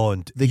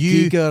beyond The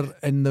you. Giger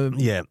and the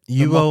Yeah,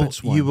 you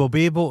Muppets one. will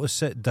be able to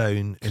sit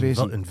down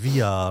Crazy. in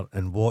VR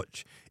and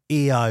watch.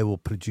 AI will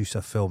produce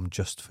a film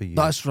just for you.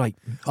 that's right,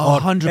 Or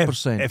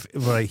 100%. if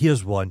right,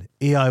 here's one.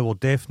 AI will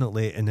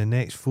definitely in the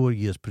next 4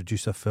 years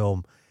produce a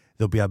film.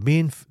 There'll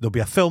be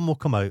a film will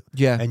come out,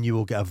 Yeah, and you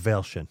will get a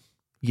version.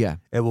 yeah.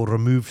 It will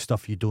remove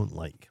stuff you don't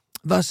like.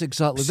 That's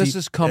exactly. This See,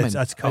 is coming.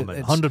 That's coming.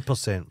 It's-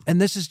 100%. and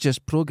this is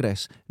just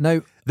progress. Now,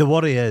 The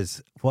worry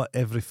is what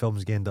every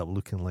film's going to end up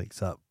looking like. Is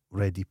that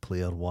Ready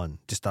Player One?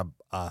 Just a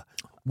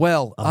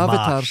well, A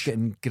Avatar's mash.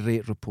 getting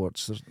great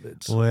reports.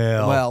 It's,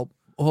 well.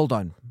 hold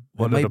on. It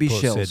One of might the be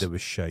reports shills. said it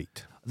was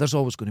shite. There's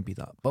always going to be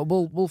that, but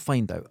we'll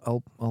find out.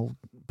 I'll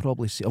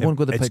probably see. I won't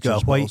go to the It's pictures.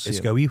 got a but I'll white. see It's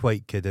it. got a wee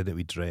white kid in it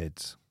with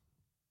dreads.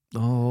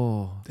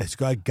 Oh, It's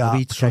got a gap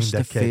wee kind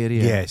of kid.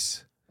 Trustafarian.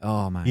 Yes.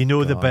 oh man. You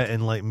know the God. bit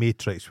in like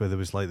Matrix where there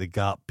was like the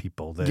gap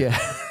people, Yeah.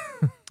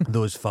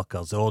 those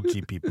fuckers, the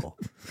orgy people.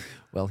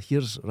 Well,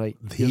 here's the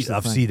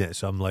I've thing. seen it,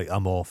 so I'm like,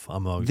 I'm off.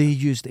 I'm out. They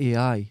used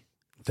AI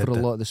Did for a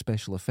they? lot of the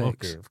special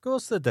effects. Okay, of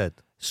course they did.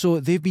 So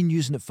they've been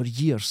using it for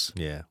years,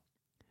 Yeah.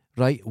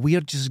 right?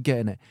 We're just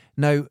getting it.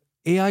 Now,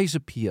 AI's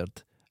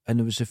appeared and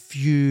there was a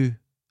few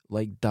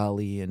like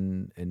DALL-E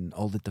and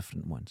all the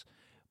different ones.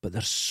 But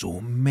there's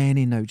so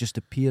many now just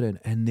appearing,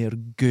 and they're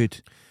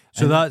good.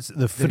 So And that's the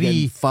they're getting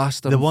free.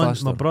 faster The and one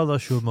faster. my brother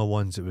showed me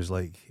ones. It was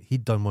like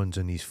he'd done ones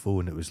on his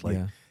phone. It was like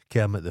yeah,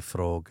 Kermit the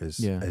Frog as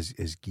Yeah.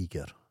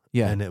 Giger,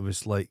 yeah. and it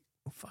was like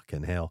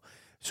fucking hell.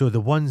 So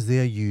the ones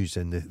they're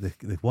using,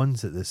 the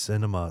ones that the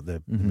cinema,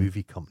 the Mhm.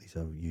 movie companies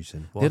are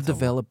using, They're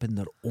developing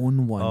their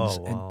own ones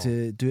Oh, and wow.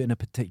 to do it in a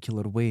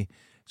particular way.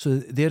 So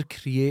they're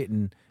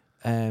creating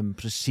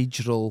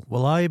procedural.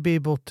 Will I be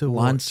able to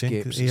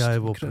Landscapes, watch? it's AI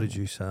will incredible.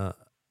 produce a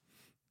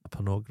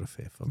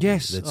pornography for me.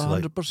 Yes, It's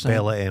like 100%.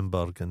 Bella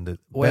Emberg and the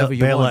Whatever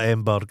you Bella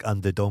want. Emberg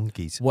and the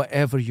donkeys.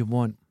 Whatever you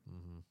want.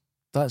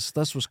 That's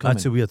what's coming.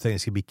 That's a weird thing.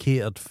 It's gonna be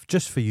catered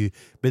just for you.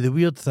 But the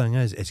weird thing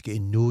is, it's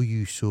getting to know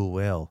you so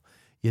well.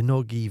 You're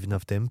not giving even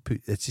enough to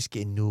input. It's just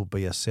getting to know by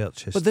your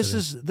search history. But this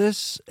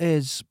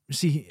is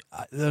see.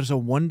 There's a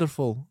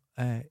wonderful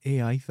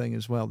AI thing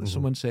as well that Mhm.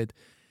 someone said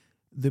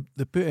they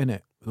put in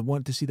it. They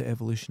want to see the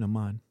evolution of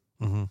man.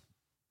 Mm-hmm.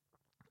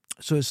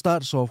 So it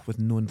starts off with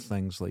known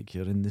things like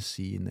you're in the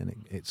sea, and then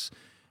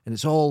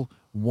it's all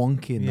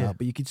wonky and Yeah. that.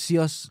 But you could see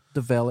us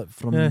develop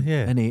from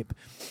Yeah. an ape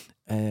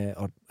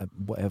or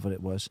whatever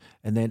it was,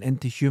 and then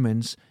into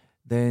humans.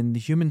 Then the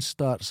human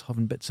starts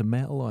having bits of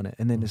metal on it,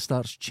 and then it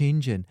starts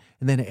changing,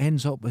 and then it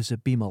ends up as a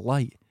beam of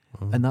light,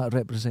 and that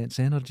represents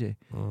energy.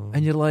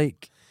 And you're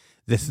like,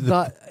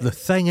 The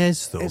thing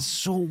is, though, it's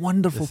so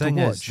wonderful the thing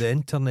to is, watch. the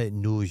internet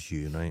knows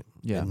you, right?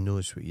 Yeah. It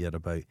knows what you're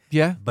about,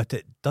 Yeah, but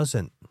it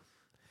doesn't.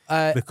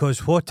 uh,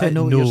 Because what I it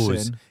know what you're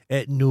knows, saying.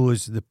 it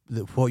knows the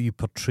what you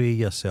portray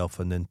yourself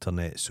on the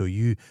internet. So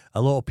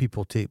a lot of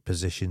people take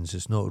positions.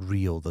 It's not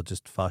real. They're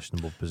just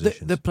fashionable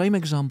positions. the prime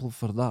example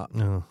for that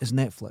Oh, is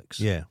Netflix.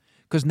 yeah,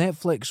 Because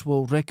Netflix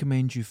will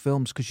recommend you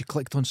films because you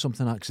clicked on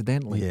something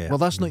accidentally. yeah. Well,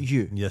 that's not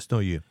you. Yes, not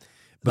you.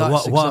 But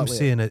That's what I'm exactly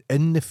saying is,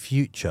 in the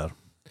future,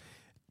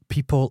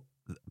 people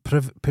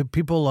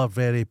are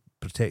very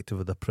protective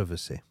of their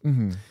privacy.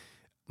 Mm-hmm.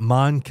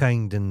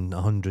 Mankind in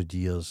 100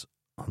 years,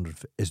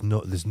 is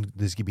not. There's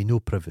going to be no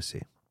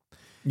privacy.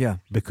 Yeah.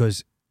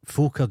 Because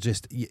folk are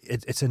just,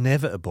 it's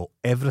inevitable.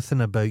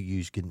 Everything about you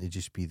is going to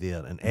just be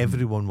there, and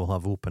everyone will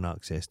have open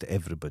access to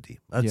everybody.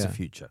 That's Yeah. the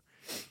future.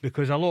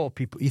 Because a lot of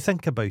people, you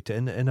think about it,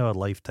 in our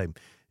lifetime,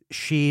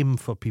 shame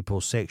for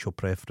people's sexual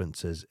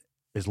preferences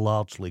is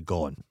largely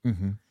gone.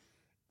 Mm-hmm.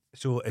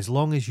 So as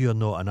long as you're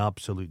not an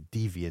absolute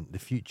deviant, the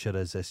future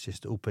is this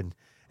just open.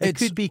 It It's-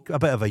 could be a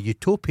bit of a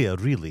utopia,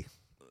 really.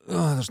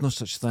 Oh, there's no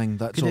such thing.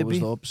 That's Could it always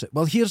be? the opposite.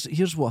 Well,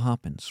 here's what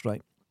happens,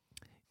 right?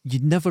 You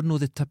never know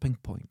the tipping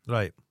point.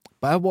 Right.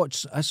 But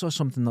I saw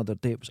something the other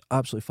day. It was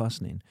absolutely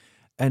fascinating,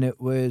 and it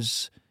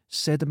was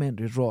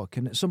sedimentary rock,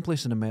 and it's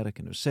someplace in America.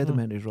 And it was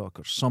sedimentary rock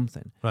or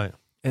something Right.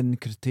 in the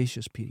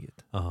Cretaceous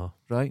period, Uh-huh.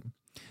 right?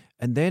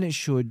 And then it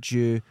showed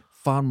you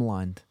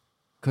farmland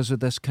because of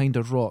this kind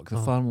of rock, the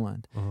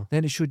farmland. Uh-huh.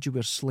 Then it showed you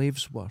where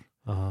slaves were.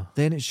 Uh-huh.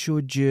 Then it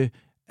showed you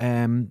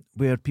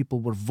where people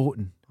were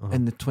voting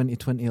in the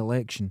 2020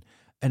 election,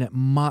 and it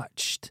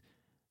matched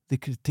the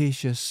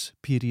Cretaceous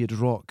period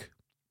rock.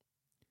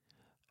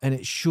 And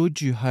it showed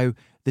you how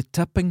the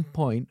tipping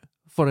point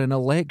for an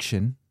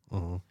election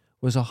Uh-huh.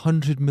 was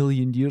 100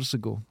 million years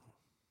ago.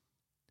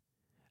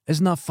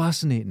 Isn't that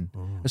fascinating?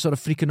 A sort of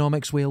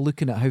freakonomics way of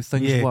looking at how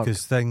things Yeah, work.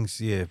 because things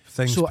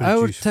So our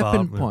produce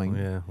tipping far- point-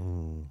 Yeah.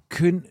 Mm.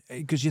 Couldn't,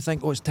 because you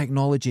think, oh, it's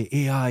technology,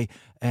 AI,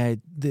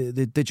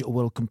 the digital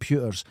world,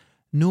 computers.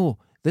 No,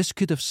 this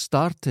could have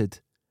started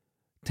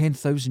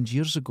 10,000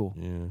 years ago,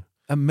 Yeah.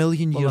 a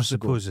million Well, I years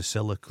ago. suppose the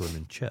silicone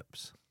and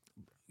chips.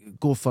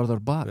 Go further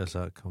back. Where's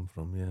that come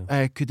from?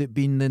 Yeah. Could it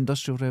been the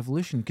Industrial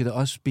Revolution? Could it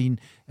us been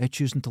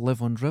choosing to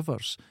live on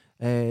rivers?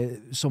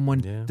 Someone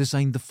Yeah.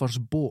 designed the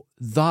first boat.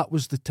 That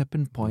was the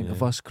tipping point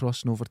of Yeah. us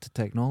crossing over to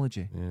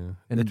technology. Yeah.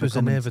 And it was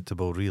becoming-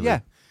 inevitable, really.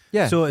 Yeah,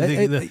 yeah. So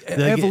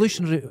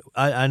Evolutionary.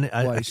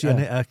 Wise,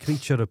 yeah. A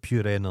creature of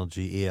pure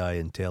energy, AI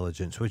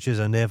intelligence, which is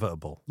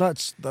inevitable.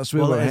 That's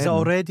where Well, we're has it heading.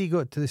 already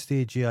got to the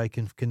stage AI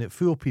can it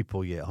fool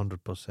people yet?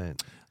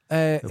 100%.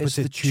 It's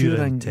the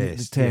Turing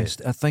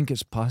test. I think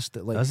it's past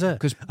it. Like, Is it?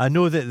 'cause- I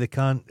know that they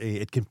can't.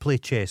 It can play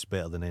chess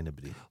better than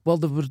anybody. well,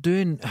 they were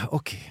doing.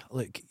 Okay,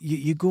 look,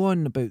 you go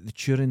on about the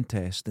Turing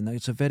test, and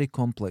it's a very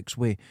complex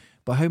way.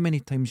 But how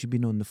many times you've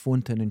been on the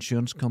phone to an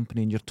insurance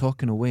company and you're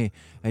talking away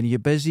and you're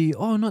busy?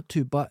 Oh, not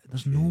too bad.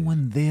 There's no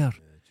one there.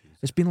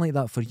 It's been like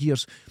that for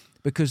years.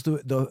 Because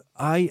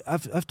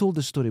I've told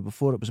this story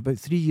before. It was about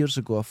 3 years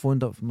ago. I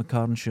phoned up my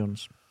car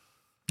insurance.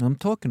 And I'm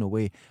talking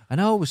away,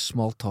 and I always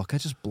small talk. I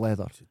just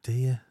blether. Do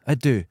you? I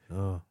do.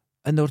 Oh,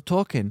 And they were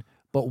talking,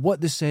 but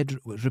what they said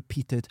was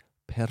repeated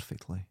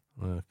perfectly.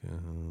 okay.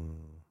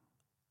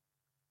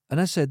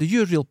 And I said, "Are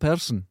you a real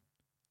person?"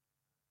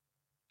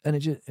 And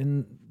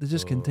they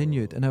just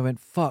continued, and I went,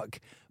 "Fuck!"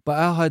 But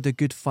I had a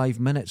good 5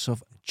 minutes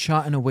of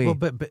chatting away. Well,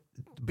 but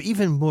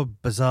even more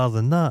bizarre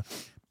than that,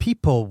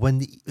 people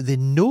when they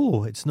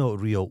know it's not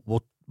real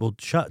will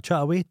chat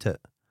away to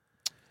it.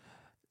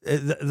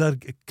 They're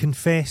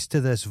confessed to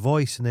this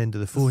voice and end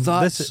of the phone.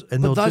 That's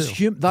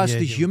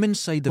the human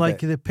side of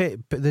like it.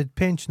 the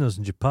pensioners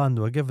in Japan,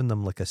 they were giving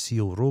them like a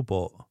seal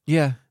robot,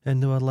 Yeah.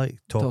 and they were like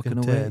talking to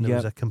away, it, and it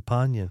was a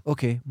companion.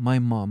 Okay, my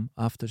mum,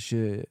 after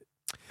she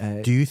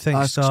Do you think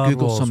asks Star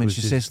Google Wars something, was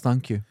she just- says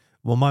thank you.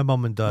 Well, my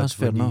mum and dad, That's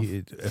fair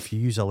if you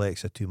use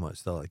Alexa too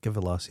much, they're like, give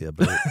a lassie a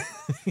break.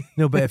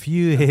 No, but if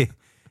you,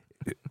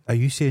 are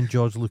you saying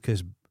George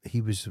Lucas,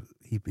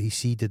 he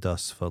seeded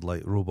us for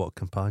like robot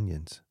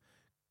companions?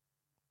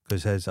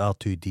 Because his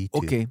R2-D2.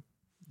 Okay,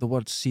 the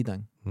word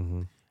seeding.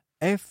 Mm-hmm.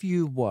 If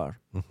you were,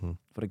 Mm-hmm.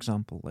 for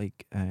example,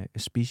 like a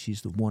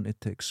species that wanted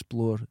to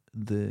explore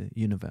the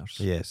universe,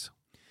 Yes.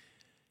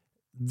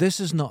 this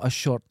is not a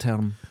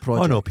short-term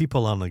project. Oh no,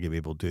 people aren't going to be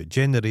able to do it.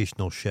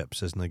 Generational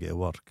ships isn't going to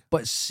work.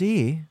 But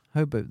say,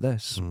 how about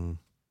this? Mm.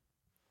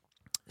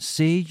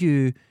 Say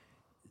you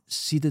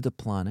seeded a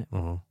planet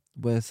Uh-huh.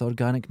 with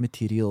organic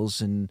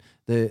materials and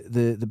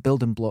the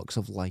building blocks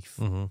of life.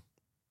 Mm-hmm.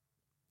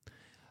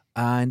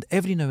 And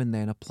every now and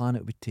then a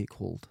planet would take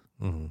hold.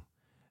 Mm-hmm.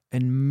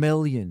 In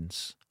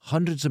millions,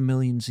 hundreds of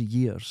millions of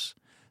years,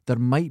 there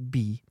might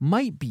be,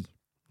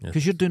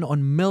 because you're doing it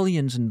on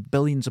millions and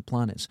billions of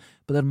planets,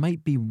 but there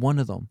might be one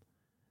of them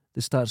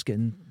that starts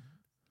getting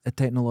a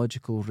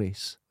technological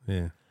race.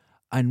 Yeah.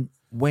 And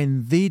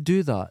when they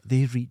do that,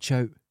 they reach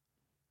out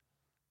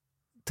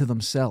to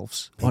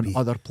themselves on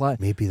other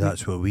planets. Maybe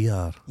that's what we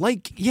are.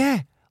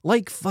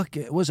 Like fuck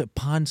it, was it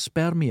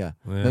panspermia?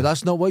 Yeah. Now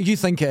that's not what you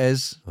think it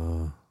is,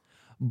 Oh.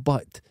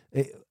 but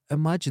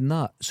imagine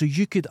that. So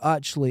you could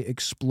actually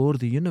explore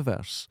the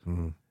universe,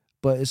 Mhm.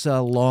 but it's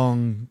a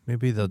long...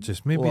 Maybe they're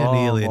just an Long,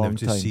 alien long have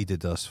just time.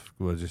 seeded us.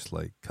 We're just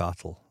like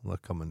cattle. They're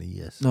coming to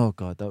eat us. Oh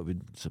God, that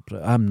would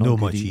surprise. I'm not No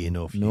good much eating. eating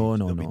off you. No.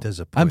 They'll be I'm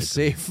disappointed.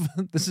 safe.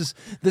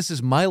 This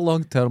is my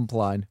long-term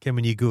plan. Ken,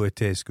 when you go to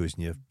Tesco's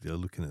and you're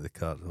looking at the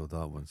cart, oh,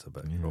 that one's a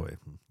bit Yeah.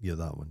 rotten. Yeah,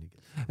 that one. You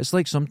get. It's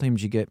like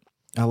sometimes you get.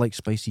 I like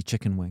spicy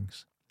chicken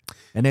wings,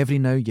 and every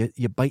now and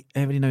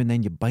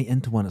then you bite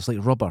into one. It's like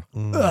rubber.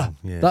 Ugh,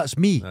 Yeah, That's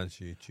me. that's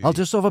you. I'll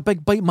just have a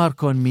big bite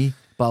mark on me,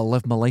 but I'll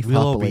live my life We'll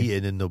all be happily.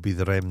 eating, and there'll be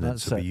the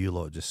remnants. That's There'll be it. you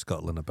lot just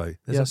scuttling about.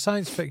 There's Yeah. a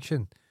science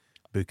fiction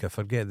book. I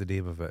forget the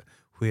name of it,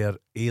 where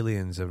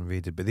aliens are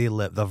invaded, but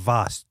they're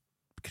vast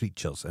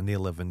creatures, and they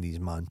live in these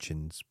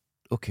mansions,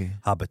 Okay,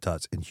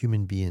 habitats, and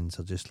human beings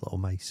are just little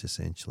mice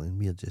essentially, and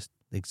we're just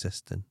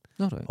existing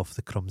all right. off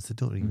the crumbs. They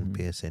don't even Mhm.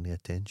 pay us any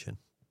attention.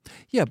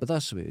 Yeah, but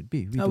that's the way it'd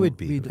be. That would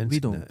be We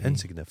don't pay.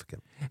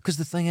 insignificant. Because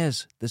the thing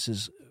is, this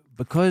is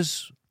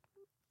because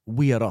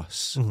we are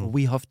us. Mhm.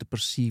 We have to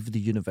perceive the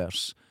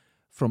universe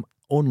from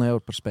only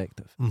our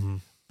perspective. Mm-hmm.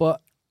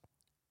 But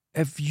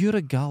if you're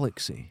a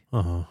galaxy,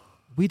 Uh-huh.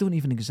 we don't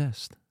even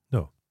exist.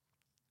 No.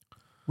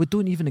 We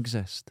don't even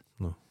exist.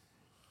 No.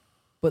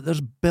 But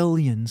there's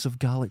billions of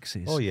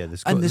galaxies. Oh yeah,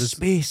 there's and got, the there's-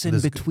 space in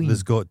there's- between.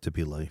 There's got to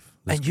be life.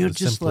 And you're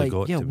just like,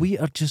 yeah, we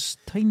are just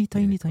tiny,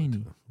 tiny.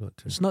 Got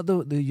to. It's not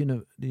the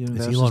universe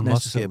Does is Elon Musk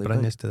necessarily bring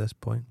big. us to this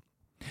point?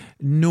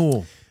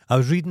 No, I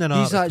was reading an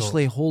he's article.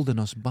 actually holding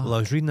us back. Well, I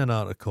was reading an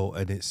article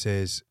and it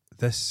says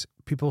this.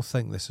 People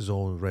think this is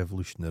all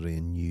revolutionary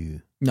and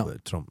new. No.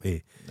 What Trump,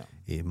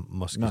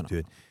 Musk No, is no.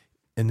 doing.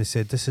 And they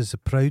said this is a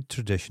proud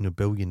tradition of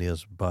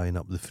billionaires buying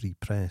up the free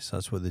press.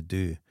 That's what they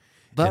do.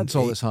 That's And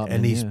all he- that's happening.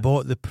 And he's yeah.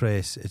 bought the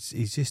press.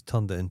 He's just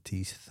turned it into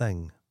his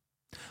thing.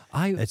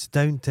 Do It's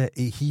down to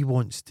he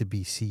wants to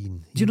be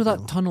seen. you know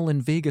that tunnel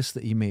in Vegas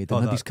that he made Oh,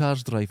 and had that- these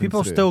cars driving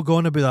People through? still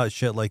going about that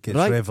shit like it's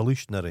Right.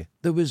 revolutionary.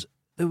 There was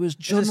still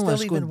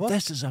journalists even going, work?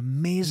 "This is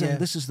amazing. Yeah.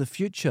 This is the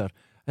future,"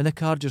 and the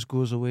car just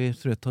goes away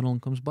through a tunnel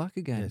and comes back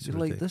again. Yeah, it's You're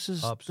like, ridiculous.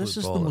 "This Absolute is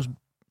the bother. most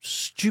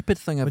stupid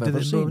thing I've But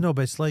ever seen." no,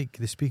 but it's like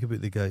they speak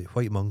about the guy,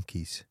 white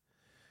monkeys,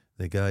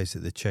 the guys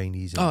at the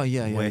Chinese and Oh,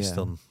 yeah.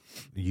 Western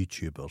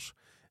YouTubers,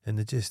 and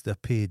they're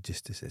paid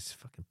just as it's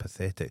fucking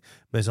pathetic.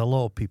 But there's a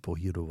lot of people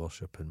hero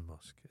worshipping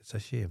Musk. It's a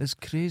shame. It's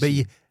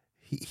crazy.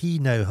 But he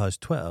now has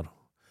Twitter,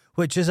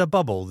 which is a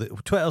bubble.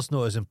 Twitter's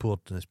not as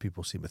important as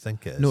people seem to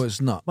think it is. no,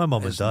 it's not. My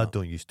mum and It's dad not.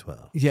 don't use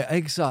Twitter. Yeah,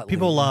 exactly.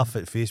 People laugh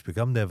at Facebook.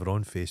 I'm never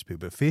on Facebook,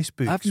 but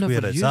Facebook's I've never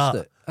where it's used at.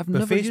 it. I've But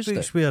never used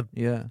Facebook's it. where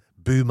Yeah,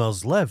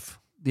 boomers live.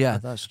 yeah,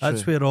 that's true.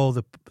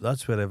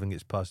 That's where everything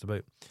gets passed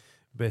about.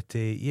 But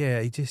yeah,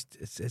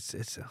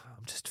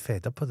 I'm just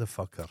fed up with the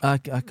fucker. I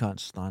can't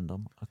stand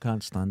him. I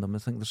can't stand him. I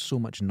think there's so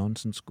much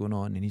nonsense going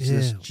on, and he's Yeah.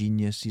 this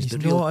genius. He's He's the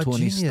real not a Tony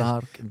genius.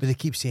 Stark. But they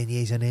keep saying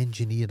he's an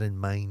engineer in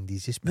mind.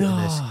 He's just putting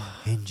this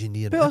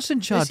engineer. Put us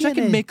in charge. he I an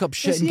can en- make up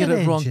shit is and he get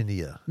an it wrong.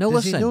 Engineer? Now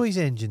Does he listen. know he's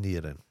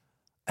engineering?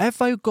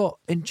 If I got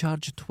in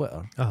charge of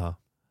Twitter, Uh-huh.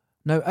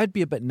 now I'd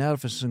be a bit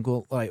nervous and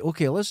go, right,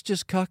 okay, let's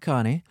just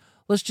cack-canny.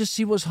 Let's just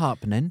see what's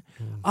happening.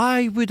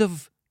 I would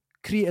have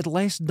created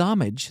less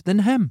damage than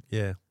him.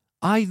 Yeah.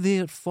 I,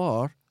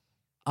 therefore,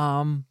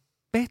 am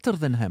better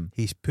than him.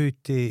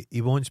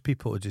 He wants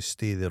people to just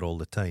stay there all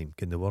the time,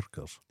 can the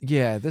workers?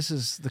 Yeah, this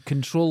is the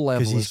control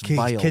level Because is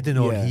vile. he's kidding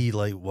on, Yeah. he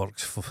like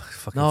works for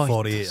fucking No, he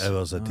 48 doesn't.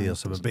 hours a No, day he or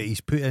something. doesn't. But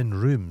he's put in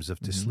rooms of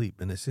to Mhm.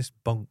 sleep, and it's just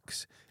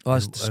bunks. Oh,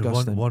 that's And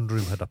disgusting. one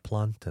room had a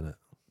plant in it.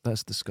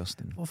 That's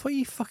disgusting. Well, what are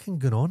you fucking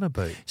going on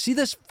about? See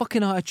this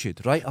fucking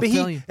attitude, right? I'll But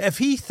tell you. if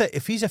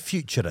he's a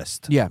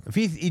futurist, Yeah. if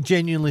he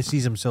genuinely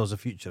sees himself as a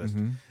futurist,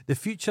 Mhm. the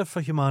future for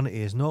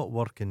humanity is not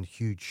working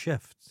huge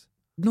shifts.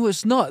 No,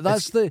 it's not.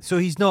 That's So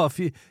he's not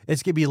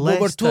it's going to be less.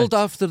 What we're told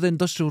after the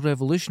Industrial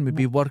Revolution would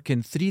be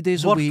working 3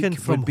 days a week. Working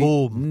from would be,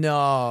 home.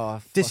 No.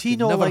 Does he fucking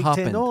not never like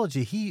happened.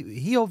 technology?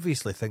 He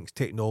obviously thinks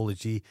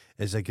technology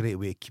is a great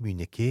way to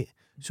communicate.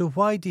 So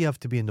why do you have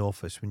to be in the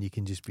office when you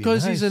can just be in the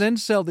Because he's an house?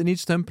 incel that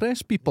needs to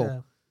impress people.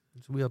 Yeah.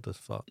 It's weird as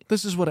fuck.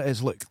 This is what it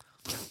is. Look,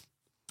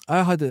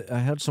 I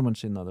heard someone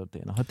saying the other day,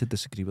 and I had to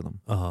disagree with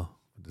them. What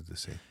did they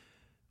say?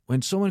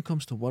 When someone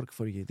comes to work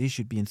for you, they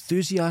should be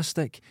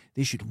enthusiastic.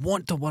 They should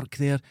want to work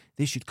there.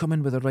 They should come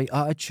in with the right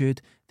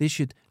attitude. They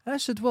should. I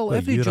said, well,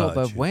 every your job I've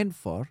attitude. went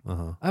for,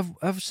 Uh-huh.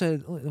 I've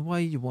said, why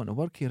you want to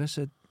work here? I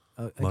said,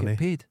 I Money. get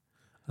paid,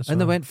 That's and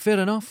they all. went, fair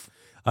enough.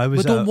 I was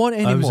we don't want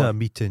any I was more. at a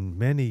meeting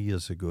many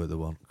years ago at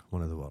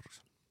one of the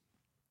works,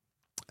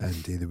 and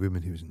the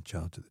woman who was in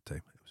charge at the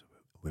time, it was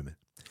a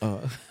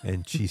woman,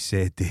 and she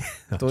said,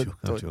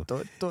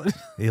 Don't.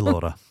 "Hey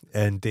Laura,"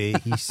 and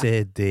he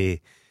said,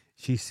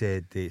 she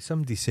said,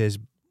 somebody says,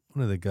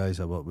 one of the guys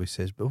I work with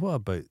says, "But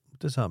what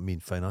does that mean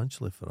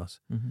financially for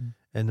us?" Mm-hmm.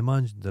 And the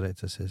managing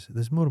director says,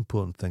 "There's more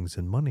important things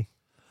than money."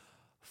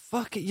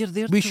 Fuck it, you're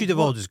there. We to should have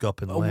work. all just got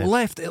up and left.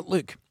 left it.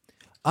 Look,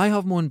 I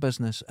have my own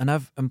business and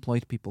I've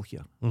employed people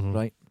here, Mhm.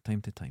 right,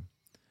 time to time.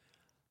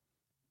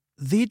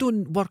 They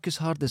don't work as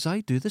hard as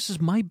I do. This is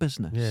my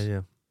business.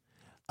 Yeah.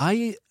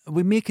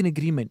 We make an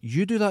agreement.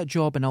 You do that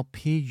job and I'll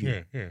pay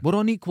you. Yeah. We're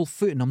on equal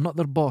footing. I'm not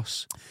their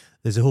boss.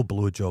 There's a whole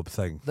blowjob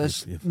thing.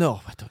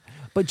 No, I don't.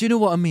 But do you know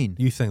what I mean?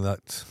 You think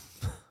that's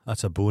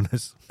a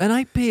bonus? And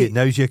I pay.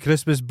 Now's your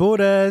Christmas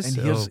bonus.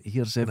 And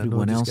here's and I know,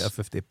 everyone just else.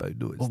 Get a £50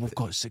 note. Well, we've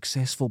got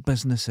successful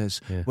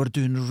businesses. Yeah. We're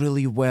doing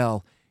really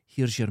well.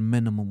 Here's your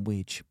minimum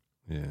wage,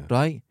 Yeah.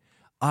 right?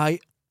 I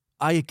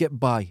get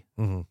by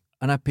Mm-hmm.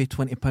 and I pay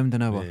 £20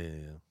 an hour, Yeah.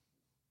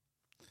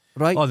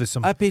 right? Oh, there's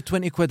some. I pay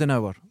 20 quid an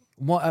hour.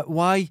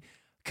 Why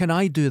can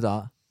I do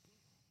that,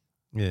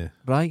 Yeah.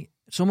 right?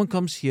 Someone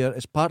comes here,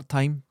 it's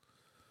part-time,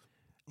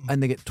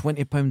 and they get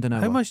 £20 an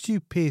hour. How much do you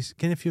pay?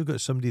 If you've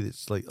got somebody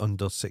that's like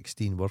under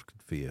 16 working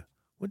for you,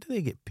 what do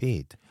they get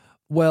paid?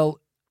 Well,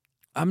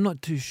 I'm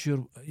not too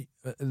sure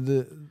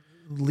the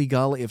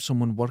legality of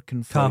someone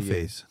working for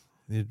Cafes.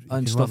 you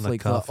and stuff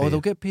like that. Or they'll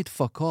get paid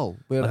fuck all.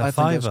 Where Like a I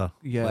think it's, fiver?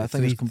 yeah, Like I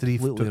think it's three-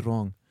 completely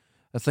wrong.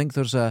 I think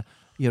there's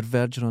you're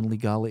verging on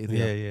legality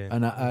there. Yeah.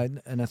 And I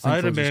think I they'll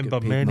just get remember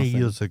paid many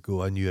nothing. years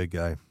ago, I knew a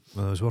guy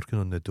when I was working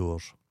on the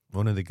doors.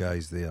 One of the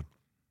guys there,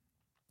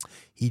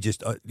 he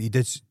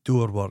did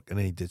door work and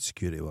then he did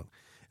security work.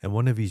 And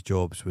one of his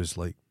jobs was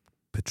like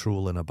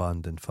patrolling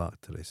abandoned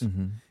factories.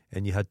 Mhm.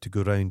 And you had to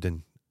go round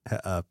and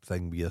hit a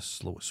thing with a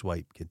slow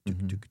swipe.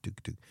 Mhm.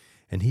 Tuk.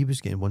 And he was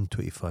getting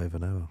 $125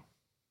 an hour.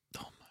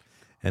 Oh my!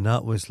 And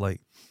that was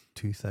like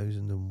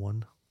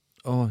 2001.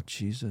 Oh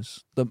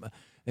Jesus!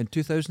 In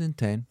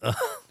 2010,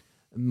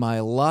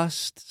 my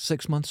last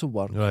 6 months of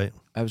work, Right.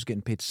 I was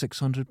getting paid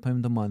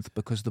 £600 a month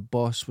because the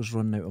boss was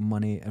running out of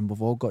money, and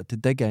we've all got to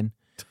dig in.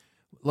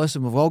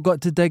 Listen, we've all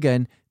got to dig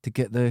in to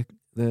get the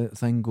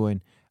thing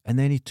going. And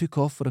then he took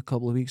off for a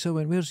couple of weeks. I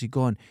went, where's he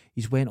gone?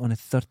 He's went on a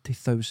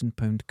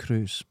 £30,000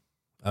 cruise.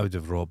 I would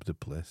have robbed the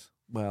place.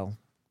 Well,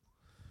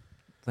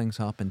 things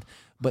happened.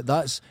 But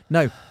that's...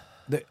 Now,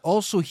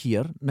 also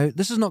here... Now,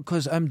 this is not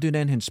because I'm doing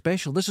anything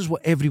special. This is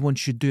what everyone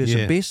should do as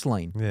Yeah. a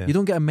baseline. Yeah. You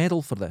don't get a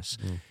medal for this.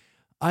 Mm.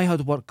 I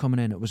had work coming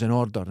in. It was in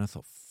order. And I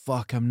thought,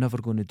 fuck, I'm never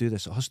going to do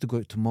this. It has to go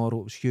out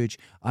tomorrow. It was huge.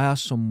 I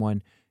asked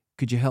someone,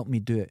 could you help me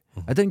do it?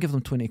 Mhm. I didn't give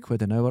them 20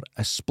 quid an hour.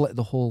 I split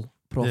the whole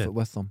profit Yeah.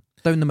 with them.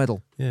 Down the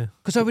middle. Yeah.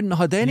 Because I wouldn't have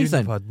had You'd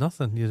anything. have had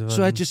nothing. You'd have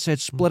So I had- just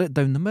said, split it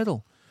down the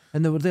middle.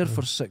 And they were there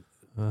for 6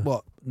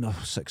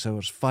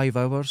 hours, 5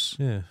 hours.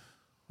 Yeah.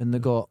 And they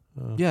got,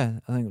 Oh. yeah,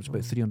 I think it was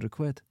about 300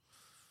 quid.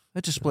 I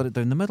just split it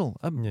down the middle.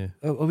 Yeah.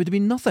 It would have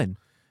been nothing.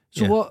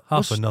 So Yeah. what? Half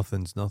what's- of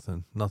nothing's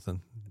nothing.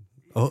 Nothing.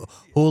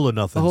 Whole of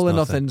nothing's a whole of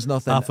nothing. nothing's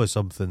nothing. Half of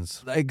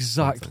something's.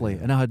 Exactly. something,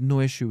 yeah. And I had no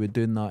issue with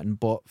doing that and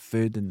bought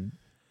food and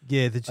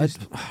Yeah, they just.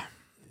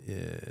 Yeah.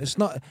 it's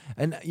not,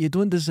 and you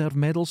don't deserve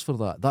medals for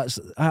that. That's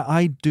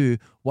I do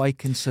what I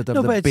consider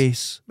No, the but it's-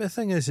 base. The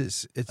thing is,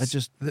 it's I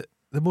just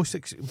the most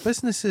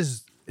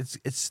businesses. It's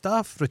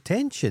staff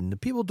retention. The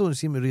people don't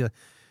seem to realize.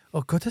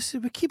 Oh God,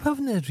 we keep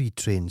having to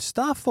retrain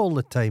staff all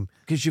the time.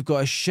 because you've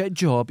got a shit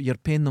job, you're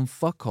paying them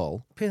fuck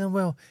all. Paying them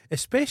well,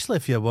 especially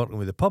if you're working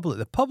with the public.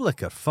 The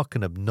public are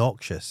fucking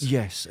obnoxious.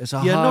 Yes, it's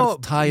a You're hard,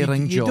 not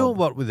tiring you job. don't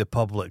work with the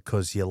public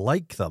because you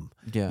like them.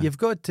 Yeah. You've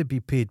got to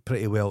be paid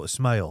pretty well to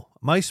smile.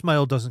 My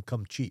smile doesn't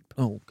come cheap.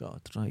 Oh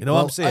God, right. You know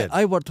what I'm saying?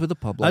 I worked with the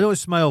public. I don't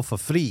smile for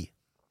free.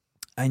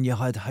 And you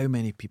had how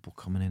many people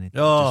coming in and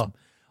Oh. just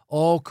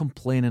all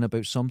complaining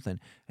about something.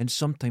 And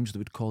sometimes they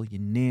would call you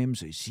names.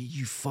 They'd say,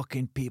 you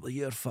fucking people,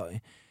 you're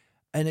fucking...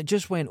 And it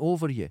just went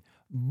over you.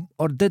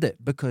 Or did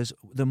it? Because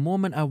the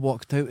moment I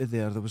walked out of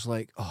there was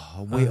like, oh,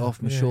 a weight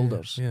off my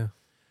shoulders. Yeah.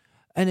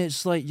 And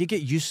it's like, you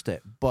get used to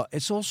it. But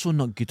it's also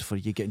not good for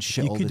you getting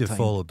shit You all could the have time.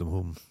 followed them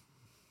home.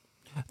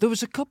 There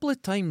was a couple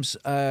of times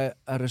I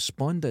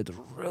responded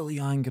really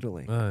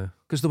angrily Aye.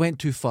 because they went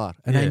too far,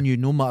 and I Yeah. knew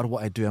no matter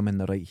what I do, I'm in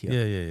the right here.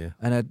 Yeah.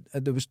 And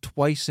there was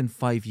twice in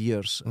 5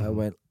 years I Mhm.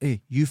 went,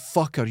 "Hey, you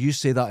fucker, you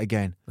say that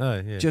again."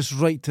 Aye, yeah. Just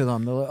right to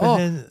them. They're like, And "Oh,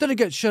 then- didn't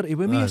get shirty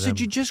with me." I Ah, said,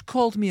 them- "You just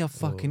called me a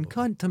fucking Oh.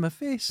 cunt to my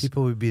face."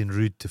 People were being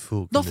rude to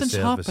folk Nothing's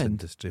in the service happened.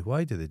 industry.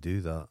 Why do they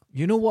do that?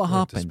 You know what They're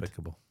happened?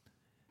 Despicable.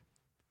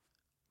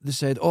 They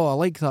said, "Oh, I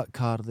like that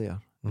car there."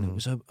 And it Mhm.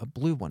 was a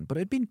blue one, but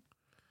it had been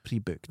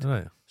pre-booked.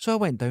 Right. So I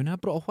went down, I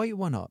brought a white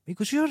one up. He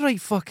goes, "You're a right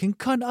fucking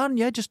cunt, aren't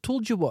you? I just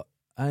told you what."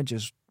 I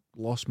just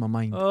lost my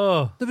mind.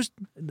 Oh. There was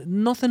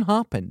nothing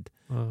happened.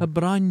 A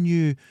brand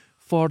new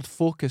Ford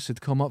Focus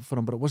had come up for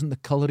him, but it wasn't the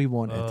colour he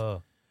wanted.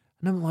 Oh.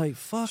 And I'm like,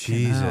 fucking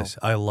Jesus.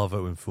 hell. I love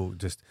it when folk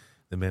just,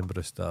 the member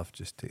of staff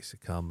just takes the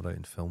camera out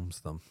and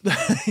films them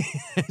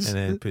and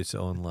then puts it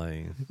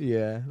online.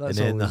 Yeah, that's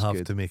and then they always have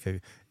good. to make a.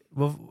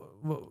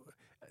 Well,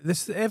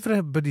 this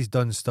everybody's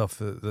done stuff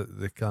that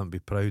they can't be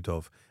proud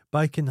of. But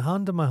I can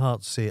hand on my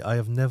heart say I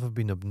have never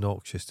been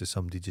obnoxious to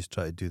somebody just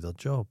trying to do their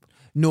job.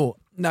 No,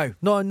 now,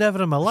 No,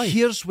 never in my life.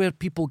 here's where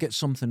people get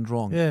something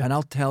wrong. Yeah. And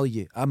I'll tell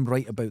you, I'm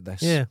right about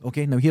this. Yeah.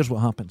 Okay, now here's what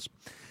happens.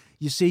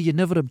 You say you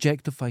never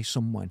objectify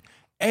someone.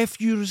 If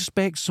you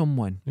respect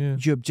someone, Yeah.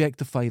 you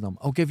objectify them.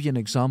 I'll give you an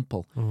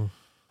example. Mhm.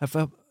 If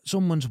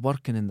someone's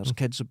working and there's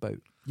kids about,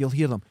 you'll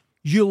hear them,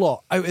 "You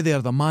lot, out of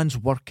there, the man's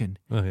working."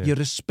 Oh, yeah. You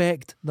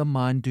respect the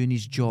man doing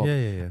his job.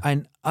 Yeah.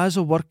 And as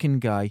a working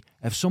guy,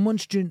 if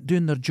someone's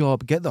doing their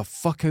job, get the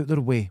fuck out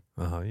their way.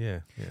 Yeah.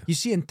 You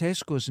see in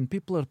Tesco's and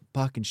people are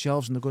packing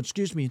shelves and they're going,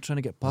 "Excuse me," and trying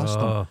to get past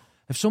them. Oh,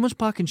 If someone's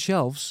packing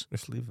shelves,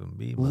 just leave them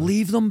be, man.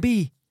 leave them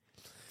be.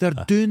 They're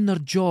doing their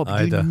job.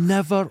 I You had a-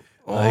 never.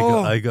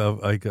 I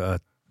got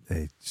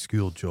a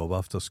school job,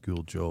 after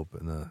school job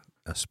in a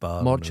spa.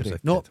 when I was Mortuary. a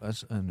No, kid.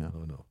 that's, no.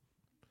 No.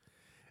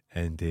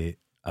 And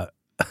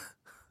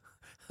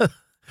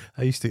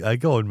I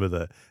got on with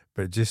it,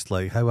 but just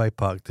like how I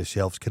parked the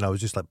shelves, I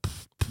was just like,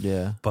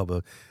 Yeah.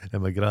 Bubba.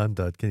 And my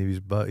granddad, he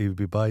would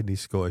be buying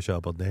these Scottish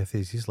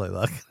Abernethys. He's like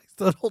that.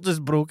 They're all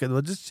just broken.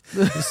 They're just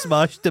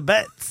smashed to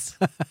bits.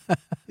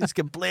 He's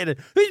complaining,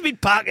 "Who's been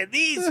packing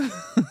these?"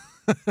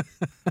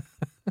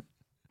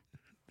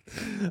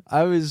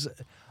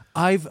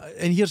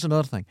 And here's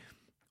another thing.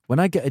 When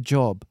I get a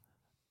job,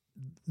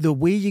 the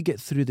way you get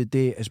through the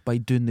day is by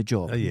doing the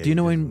job. Oh, yeah, Do you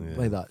know yeah, when yeah.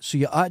 like that? So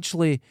you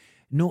actually,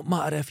 no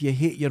matter if you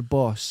hate your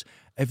boss,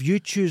 if you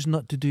choose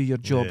not to do your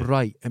job Yeah.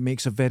 right, it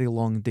makes a very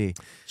long day.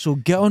 So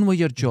get on with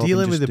your job.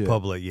 Dealing and with just the do it.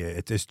 public, yeah,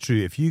 it is true.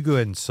 If you go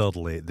in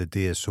subtly, the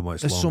day is so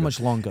much It's longer. so much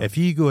longer. If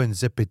you go in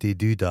zippity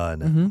doo-dah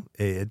in it, Mhm.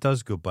 it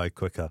does go by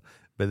quicker.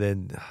 But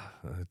then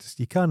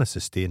you can't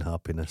sustain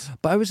happiness.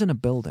 But I was in a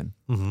building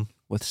Mm-hmm.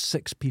 with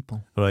 6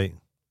 people. Right.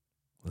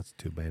 That's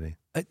too many.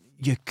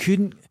 You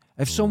couldn't.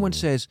 If someone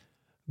says,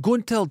 "Go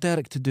and tell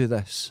Derek to do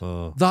this,"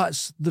 Oh,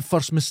 that's the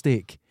first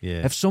mistake.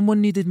 yeah. If someone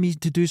needed me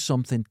to do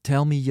something,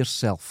 tell me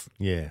yourself.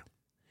 Yeah.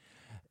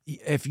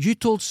 If you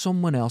told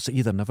someone else, it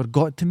either never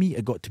got to me,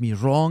 it got to me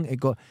wrong,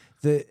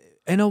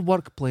 in a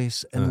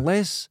workplace,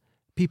 unless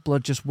people are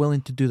just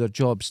willing to do their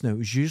jobs. Now, it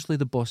was usually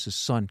the boss's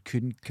son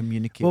couldn't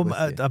communicate Well, with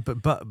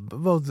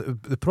you.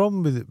 the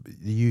problem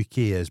with the UK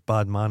is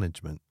bad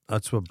management.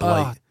 That's what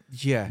blight.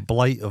 Yeah.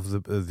 Blight of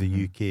the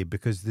UK,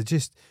 because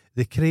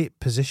they create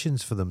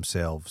positions for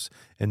themselves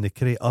and they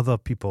create other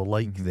people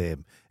like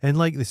them, and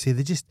like they say,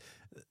 they just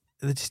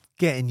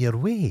get in your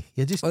way.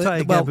 You're just trying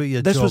to get about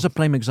your this job. was a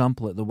prime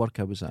example at the work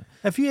I was at.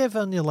 Have you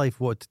ever in your life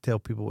wanted to tell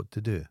people what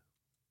to do?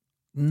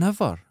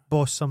 Never.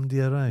 Boss somebody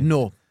around?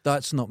 No,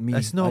 that's not me.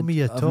 It's not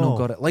me at I've all. not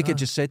got it. Like I Ah.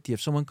 just said to you,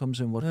 if someone comes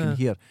in working Yeah.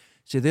 here,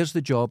 say, "There's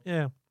the job,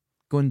 Yeah.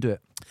 go and do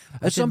it."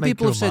 I And some think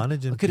people have said,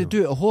 micromanaging "Could I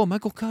do it at home?" I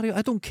go, "Carry it.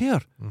 I don't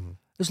care. Mhm.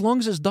 As long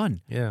as it's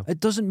done." Yeah. It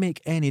doesn't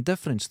make any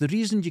difference. The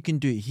reason you can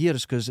do it here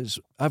is because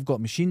I've got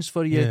machines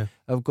for you. Yeah.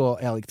 I've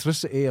got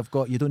electricity.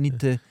 You don't need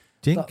to.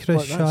 Do you think That-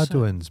 Chris but that's it.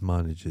 Shadowins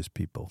manages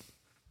people?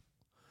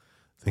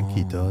 I think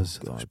he Oh, does.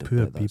 God, Those I poor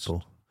bet that's-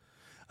 people.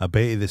 I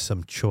bet you there's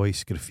some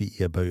choice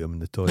graffiti about him in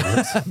the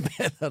toilets. I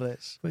bet there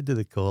is. What do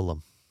they call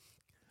them?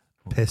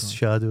 Oh, Piss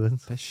God.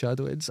 Shadowins? Piss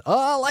shadowings.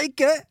 Oh, I like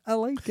it. I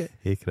like it.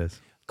 Hey, Chris.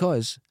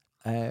 Because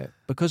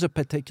a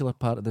particular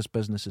part of this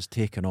business is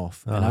taken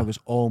off, and I Uh-huh. was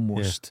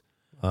almost,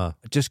 Ah,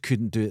 I just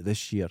couldn't do it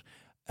this year.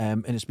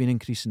 And it's been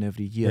increasing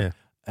every year.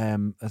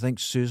 yeah. I think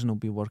Susan will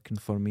be working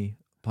for me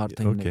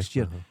part-time next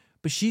year. uh-huh.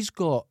 But she's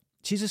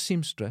a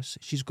seamstress.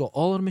 She's got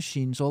all her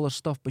machines, all her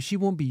stuff, but she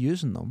won't be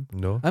using them.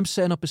 No. I'm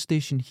setting up a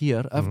station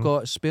here. I've Mhm.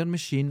 got a spare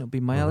machine. It'll be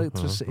my Uh-huh,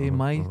 electricity, uh-huh,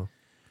 my... uh-huh.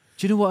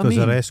 Do you know what I Because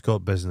mean? our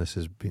escort business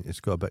it's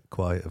got a bit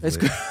quiet of It's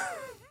late.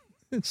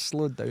 It's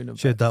slowed down a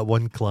She had bit. that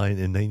one client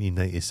in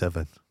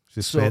 1997.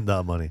 She So- spent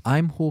that money.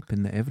 I'm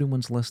hoping that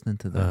everyone's listening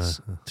to this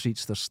Uh-huh.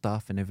 treats their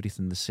staff and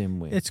everything the same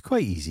way. It's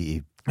quite easy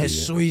to do It's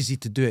it. so easy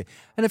to do it.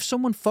 And if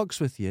someone fucks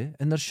with you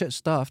and they're shit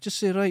staff, just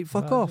say, right,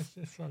 fuck off.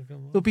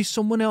 There'll be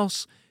someone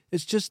else.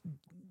 It's just,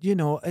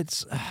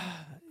 it's,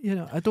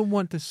 I don't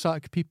want to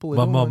sack people. I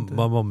My don't mum, want to-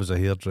 my mum was a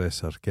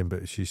hairdresser,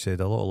 but she said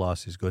a lot of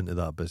lassies go into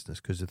that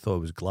business because they thought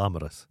it was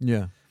glamorous.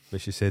 Yeah.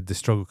 But she said they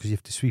struggle because you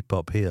have to sweep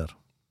up hair.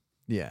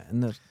 Yeah,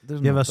 and there's You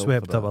ever no doubt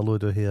swept for up a that.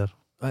 load of hair?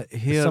 Hair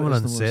There's something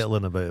is the most-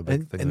 unsettling about a big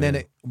and, thing. and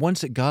then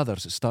once it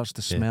gathers, it starts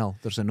to Yeah. smell.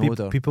 There's an Peop-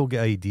 odor. people get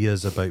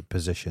ideas about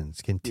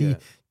positions. Can Yeah.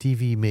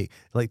 TV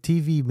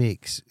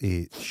makes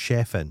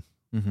chefing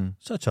Mm-hmm.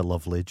 such a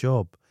lovely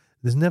job.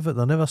 They're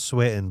never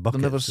sweating They're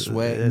buckets. never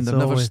sweating. It's They're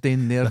never always-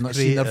 staying there, they're not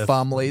seeing their creative.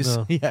 families.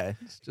 No. Yeah,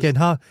 it's just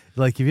Ken,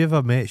 like, have you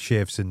ever met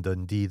chefs in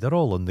Dundee? They're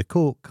all on the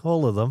coke,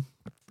 all of them.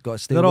 got to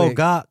stay They're all awake.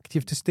 gacked. You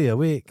have to stay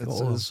awake.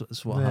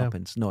 It's what Yeah.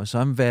 happens. No, so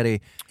I'm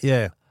very.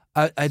 Yeah,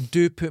 I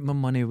do put my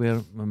money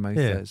where my mouth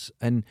Yeah. is,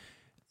 and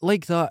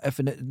like that, if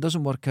it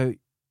doesn't work out,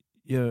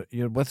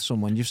 you're with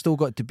someone. You've still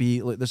got to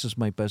be like, this is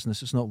my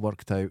business. It's not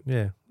worked out.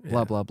 yeah.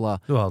 Blah blah blah.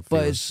 No hard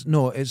But feelings.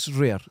 it's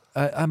rare.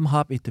 I'm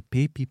happy to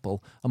pay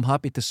people. I'm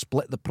happy to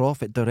split the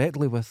profit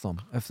directly with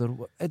them. If they're,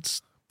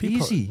 it's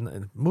easy.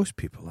 Most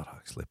people are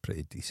actually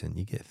pretty decent.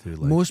 You get through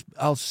life. Most,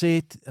 I'll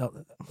say,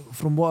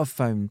 from what I've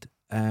found,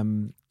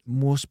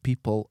 most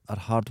people are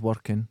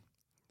hardworking.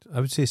 I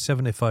would say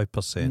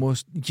 75%.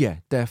 Most, yeah,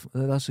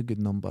 definitely, that's a good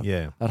number.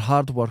 Yeah, Are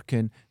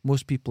hardworking.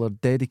 Most people are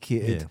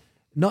dedicated. yeah,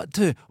 Not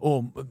to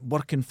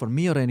working for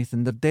me or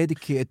anything. They're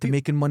dedicated to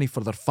making money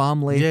for their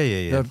family.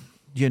 yeah. They're,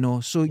 you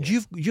know, so Yeah.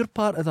 you're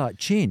part of that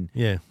chain.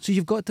 Yeah, So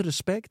you've got to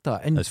respect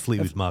that. And as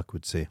Fleetwood Mac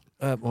would say,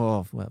 very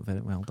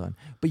well done.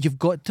 But you've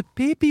got to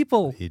pay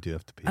people. you do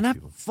have to pay And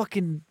people. I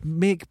fucking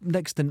make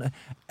next to.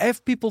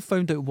 If people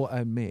found out what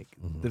I make,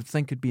 Mhm. they'd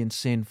think it'd be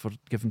insane for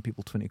giving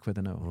people 20 quid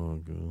an hour. Oh,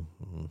 God.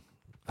 Mhm.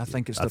 I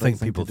think it's the I right think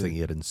thing people to do. think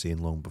you're insane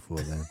long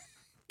before then.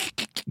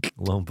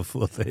 Long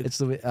before then. It's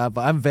the way, but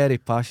I'm very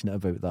passionate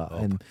about that, Oh.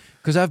 and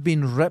because I've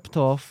been ripped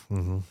off,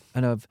 Mm-hmm.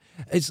 and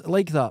it's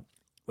like that.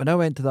 When I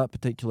went to that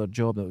particular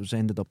job, that was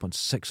ended up on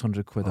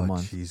 600 quid a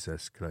month.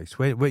 Jesus Christ.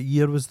 What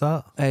year was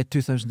that?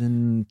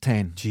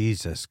 2010.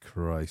 Jesus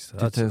Christ.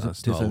 2000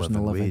 That's not a living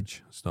 2011.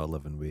 wage. It's not a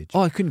living wage.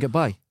 Oh, I couldn't get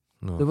by.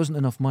 No. There wasn't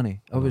enough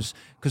money. I No. was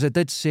because I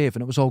did save,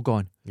 and it was all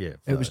gone. Yeah.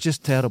 It was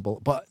just terrible.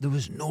 But there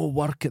was no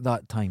work at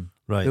that time.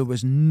 right. There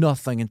was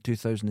nothing in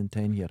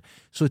 2010 here.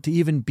 So to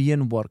even be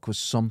in work was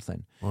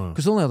something. Oh,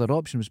 Because the only other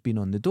option was being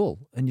on the dole.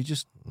 And you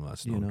just, well,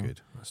 that's you not know,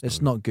 good.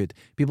 it's not good.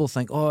 People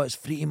think, oh, it's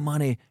free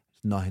money.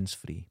 Nothing's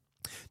free.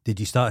 Did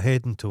you start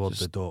heading towards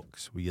Just- the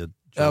docks with your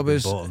I jogging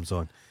was- bottoms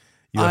on?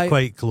 You were I-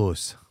 quite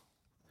close.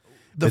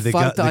 The But fact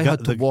guy- that I guy-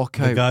 had to walk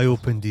The out. guy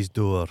opened his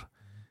door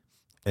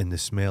in the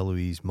smell of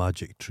his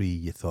magic tree.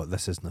 You thought,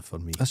 this isn't for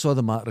me. I saw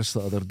the mattress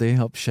the other day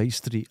up Shite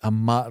Street. A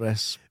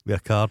mattress. With a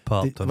car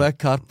parked on With it. a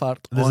car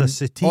parked There's on, a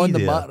settee on the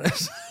there.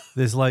 mattress.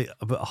 There's like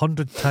about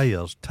 100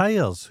 tyres.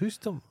 Tyres? Who's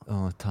them?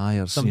 Oh,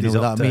 tyres. Somebody's you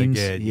know what up that to it means?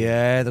 again.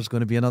 Yeah, there's going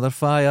to be another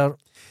fire.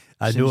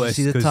 I As soon as you noticed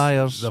see the 'cause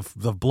tyres.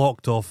 They've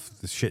blocked off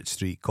the Shit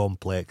Street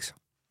complex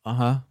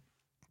Uh-huh.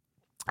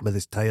 with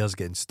his tyres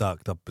getting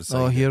stacked up beside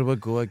Oh, it. here we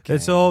go again.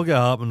 It's all going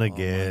to happen Oh,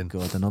 again. my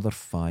God, another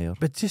fire.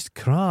 But just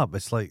crap.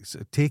 It's like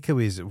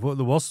takeaways. What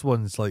the worst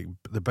ones, like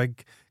the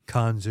big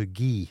cans of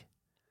ghee.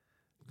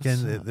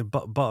 Again, What's the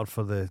butter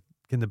for the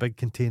big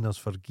containers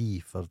for ghee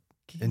for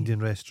Indian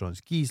restaurants.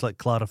 Ghee's like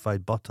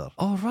clarified butter.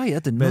 Oh, right, I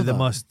didn't know But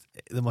that.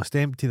 they must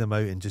empty them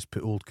out and just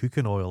put old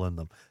cooking oil in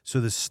them. So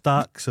there's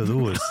stacks of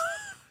those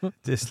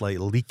just like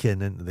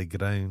leaking into the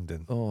ground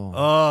and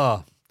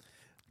Oh,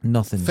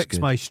 nothing's fix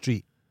good. my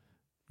street.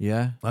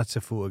 Yeah. That's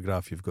a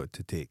photograph you've got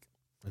to take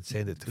and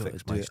send it to Gotta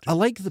Fix do My it. Street. I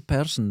like the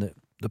person that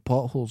the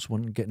potholes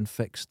weren't getting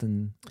fixed,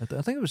 and I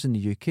think it was in the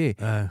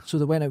UK. So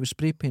they went out with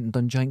spray paint and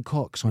done giant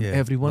cocks on yeah,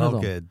 every one I'll of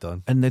them, get it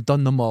done. and they'd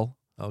done them all.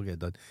 I'll get it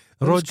done.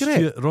 That was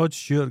great. Rod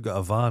Stewart got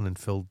a van and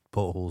filled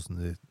potholes in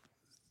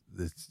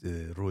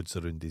the roads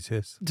around his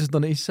house. Just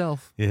done it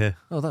himself. Yeah,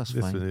 Oh, that's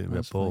just fine. without a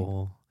That's fine.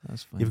 pothole.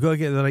 That's fine. You've got to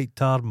get the right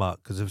tarmac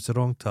because if it's the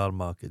wrong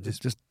tarmac, it It's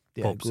just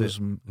yeah, pops it goes,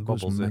 it, goes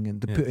bubbles it.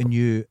 minging. They Yeah. put a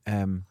new.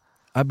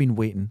 I've been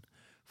waiting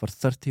for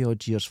 30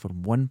 odd years for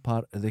one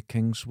part of the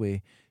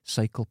Kingsway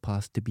cycle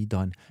path to be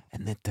done,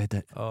 and they did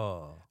it.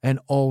 oh. And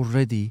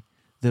already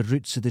the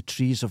roots of the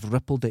trees have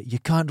rippled it. You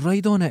can't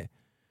ride on it.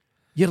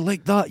 You're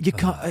like that. You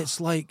can't. It's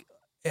like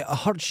it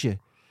hurts you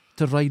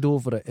to ride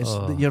over it.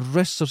 Oh. Your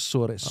wrists are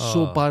sore. It's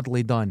so Oh.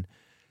 badly done.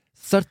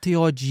 30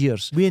 odd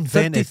years. We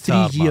invented 33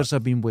 tarmac. years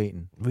I've been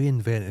waiting. We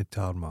invented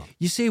tarmac.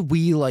 You say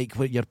we like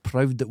what you're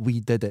proud that we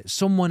did it.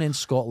 Someone in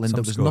Scotland Some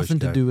that was Scottish nothing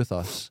to guy. do with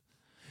us.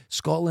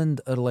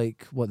 Scotland are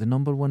like what the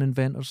number one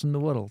inventors in the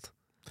world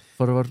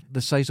for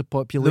the size of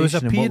population. There was a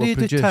and what we period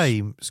of produce.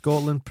 time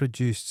Scotland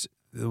produced.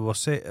 They were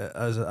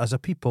as a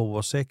people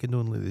were second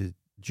only to the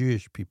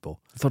Jewish people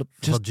for for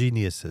just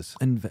geniuses.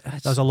 it's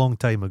That was a long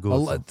time a ago.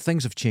 lot,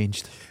 things have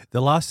changed. The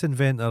last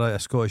inventor, a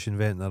Scottish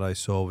inventor I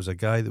saw, was a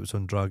guy that was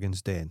on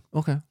Dragon's Den,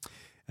 Okay.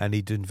 and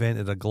he'd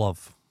invented a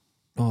glove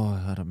Oh,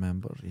 I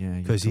remember. Yeah,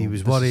 you because he told-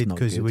 was this is worried not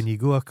because good. when you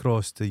go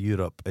across to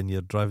Europe and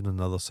you're driving on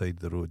the other side of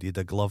the road, you had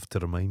a glove to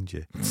remind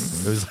you.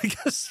 It was like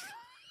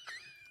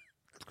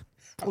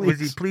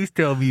please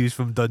tell me he was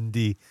from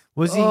Dundee.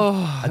 Was he?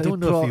 Oh, I don't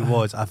know if he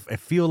was. I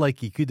feel like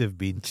he could have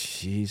been.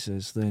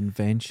 Jesus, the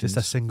inventions. Just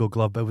a single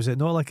glove, but was it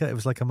not like it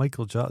was like a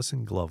Michael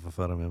Jackson glove, if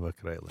I remember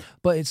correctly?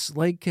 But it's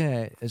like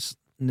it's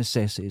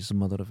necessity is the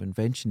mother of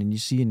invention. And you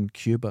see in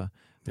Cuba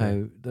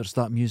how there's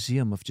that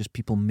museum of just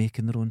people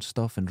making their own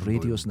stuff and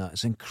radios and that.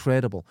 It's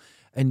incredible.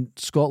 And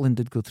Scotland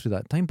did go through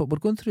that time, but we're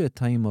going through a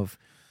time of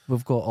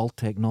we've got all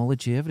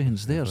technology,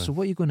 everything's there. So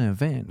what are you going to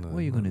invent? What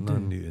are you going to do?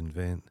 Nothing new to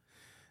invent.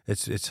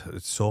 It's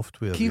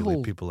software. Keyhole,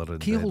 really, people are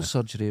inventing. Keyhole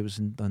surgery was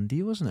in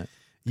Dundee, wasn't it?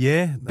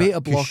 Yeah.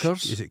 Beta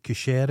blockers. Is it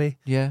Kusheri?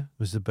 Yeah.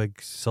 Was the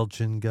big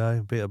surgeon guy.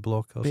 Beta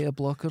blockers. Beta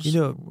blockers. You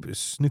know,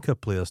 snooker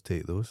players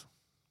take those.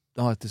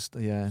 Oh, just,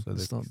 yeah.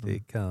 So they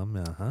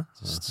calm,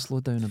 Just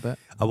slow down a bit.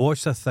 I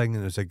watched a thing,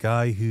 and there's a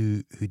guy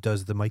who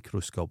does the micro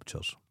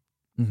sculptures.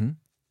 Mm-hmm.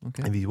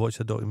 Okay. Have you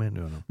watched a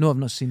documentary on him? No, I've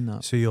not seen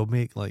that. So you'll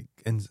make like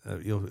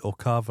you'll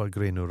carve a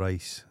grain of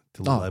rice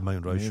to look like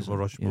Mount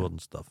Rushmore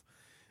and stuff.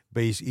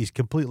 But he's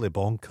completely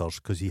bonkers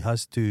because he had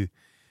to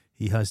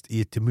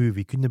move.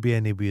 He couldn't be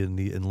anywhere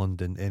in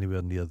London,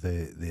 anywhere near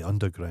the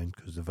underground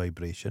because of the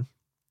vibration.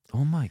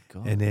 Oh my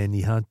God! And then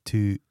he had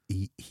to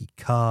he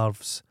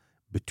carves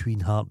between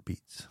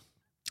heartbeats.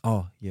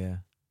 Oh yeah.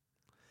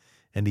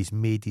 And he's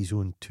made his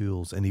own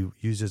tools, and he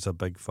uses a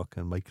big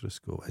fucking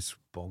microscope. It's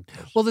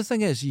bonkers. Well, the thing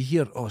is, you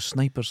hear,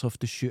 snipers have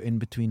to shoot in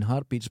between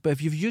heartbeats, but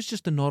if you've used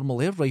just a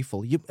normal air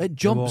rifle, it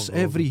jumps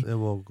It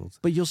woggles.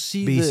 But you'll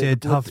see but he said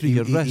blood through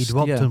your wrist. He'd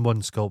worked on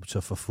one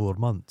sculpture for 4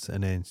 months,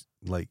 and then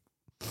like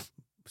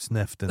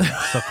sniffed and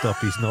sucked up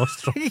his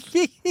nostril.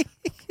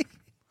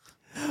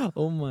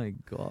 Oh my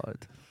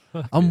God!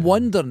 I'm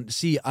wondering.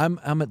 See, I'm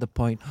at the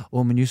point.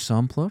 Oh, my new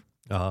sampler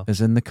is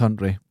in the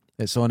country.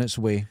 It's on its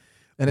way.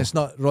 And it's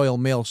not Royal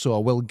Mail, so I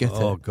will get it.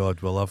 Oh,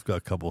 God. Well, I've got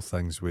a couple of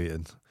things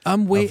waiting.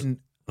 I'm waiting,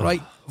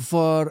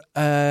 for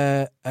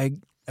a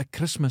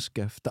Christmas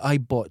gift that I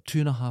bought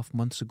 2.5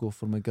 months ago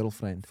for my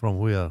girlfriend. From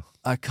where?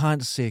 I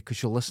can't say because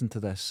she'll listen to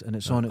this, and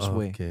it's on its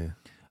way. Okay.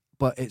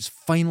 But it's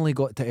finally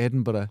got to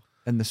Edinburgh,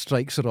 and the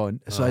strikes are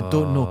on, so I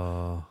don't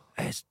know.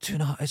 It's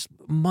 2.5. It's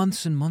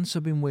months and months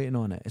I've been waiting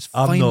on it. It's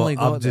finally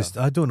got there.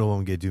 I don't know what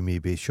I'm going to do.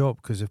 Maybe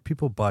shop because if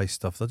people buy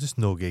stuff, they're just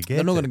not going to get it.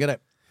 They're not going to get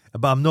it.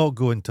 But I'm not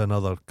going to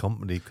another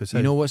company because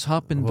you know what's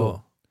happened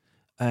though.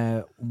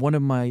 One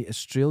of my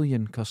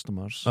Australian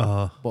customers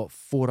bought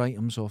 4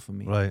 items off of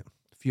me. Right.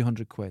 A few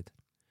 £100.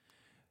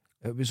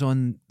 It was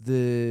on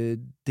the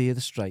day of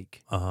the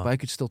strike, but I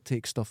could still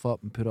take stuff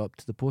up and put it up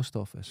to the post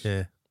office.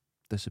 Yeah.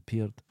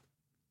 Disappeared,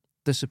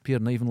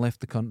 not even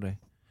left the country.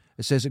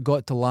 It says it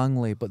got to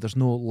Langley, but there's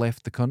no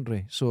left the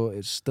country, so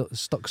it's still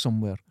stuck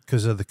somewhere.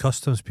 Because of the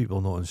customs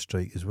people not on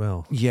strike as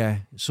well. Yeah,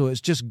 so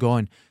it's just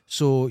gone.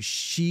 So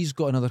she's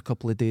got another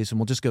couple of days, and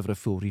we'll just give her a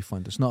full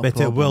refund. It's not a But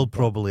problem. it will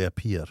probably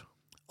appear.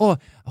 Oh,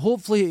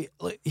 hopefully.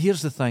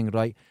 Here's the thing,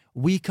 right?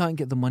 We can't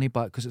get the money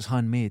back because it's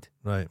handmade.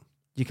 Right.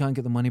 You can't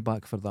get the money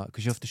back for that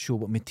because you have to show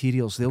what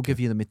materials. They'll give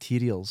you the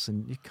materials,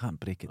 and you can't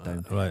break it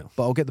down. Right.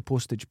 But I'll get the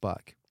postage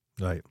back.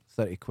 Right.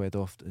 £30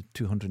 off,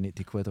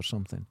 £280 or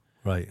something.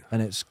 Right.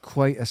 And it's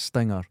quite a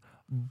stinger.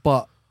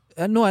 But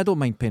no, I don't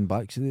mind paying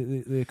back.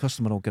 The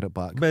customer will get it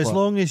back. But as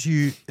long as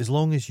you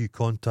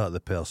contact the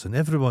person,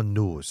 everyone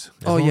knows.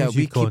 As Oh long yeah, as you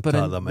we keep it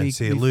contact in, them and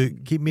say,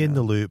 look, keep me in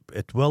the loop.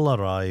 It will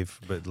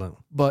arrive,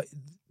 but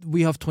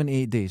we have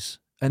 28 days.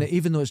 And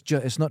even though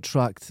it's not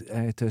tracked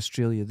to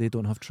Australia, they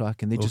don't have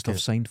tracking. They just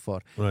have signed for.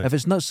 Right. If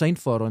it's not signed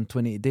for on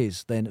 28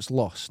 days, then it's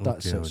lost.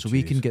 That's it. So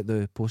we can get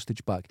the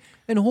postage back,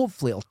 and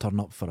hopefully it'll turn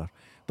up for her.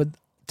 But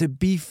to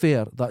be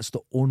fair, that's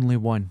the only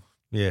one.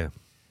 Yeah.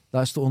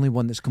 That's the only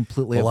one that's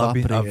completely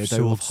evaporated out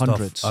of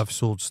hundreds. I've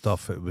sold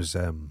stuff. It was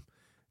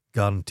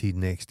guaranteed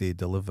next day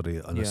delivery,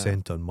 and I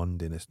sent on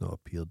Monday, and it's not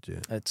appeared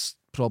yet. It's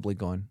probably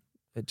gone.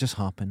 It just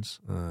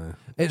happens.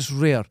 It's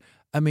rare.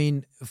 I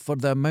mean, for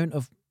the amount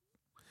of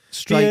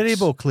strikes, you're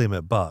able to claim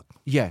it back.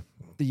 Yeah,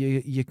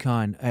 you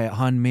can.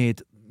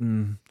 Handmade.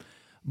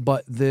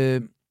 But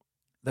the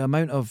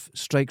amount of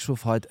strikes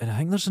we've had, and I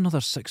think there's another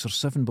 6 or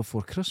 7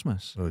 before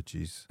Christmas. Oh,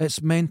 jeez. It's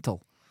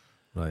mental.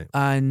 Right.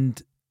 And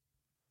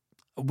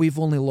we've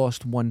only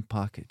lost 1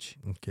 package.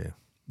 Okay.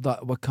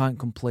 That we can't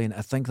complain.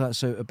 I think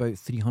that's out about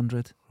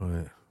 300.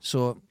 Right.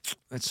 So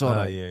it's all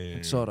right.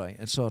 It's all right.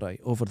 It's all right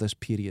over this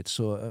period.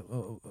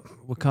 So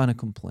we can't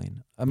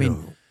complain. I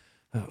mean,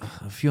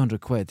 a few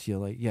 £100, you're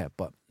like, yeah,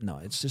 but no,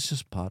 it's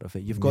just part of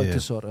it. You've got to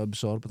sort of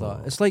absorb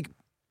that. It's like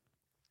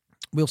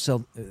we'll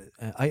sell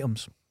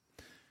items.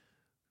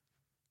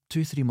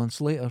 2-3 months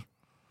later,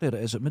 there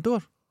it is at my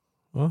door.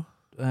 Oh.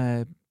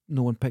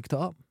 No one picked it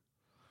up.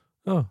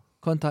 Oh.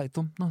 Contact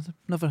them. Nothing.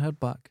 Never heard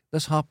back.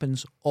 This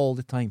happens all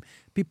the time.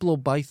 People will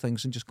buy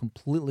things and just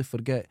completely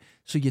forget.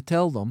 So you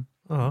tell them,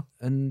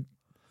 and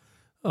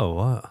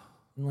what?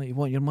 Like, you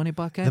want your money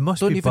back? They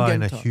must be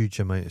buying a huge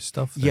amount of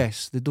stuff. Then.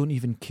 Yes, they don't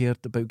even care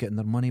about getting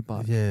their money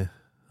back. Yeah,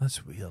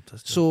 that's weird.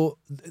 So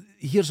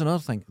here's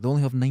another thing: they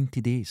only have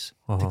 90 days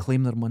to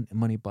claim their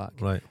money back.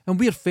 Right. And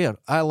we're fair.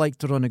 I like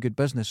to run a good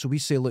business, so we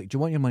say, look, do you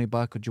want your money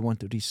back or do you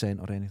want it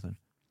resent or anything?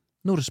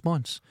 No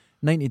response.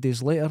 90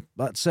 days later,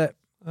 that's it.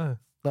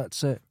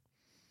 That's it.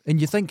 And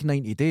you think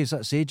 90 days,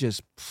 that's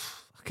ages.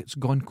 It's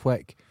gone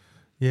quick.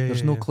 Yeah,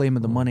 There's no claim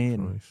of the money.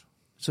 And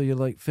so you're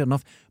like, fair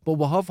enough. But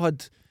we have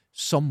had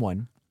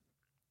someone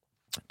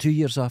 2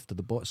 years after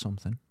they bought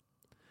something,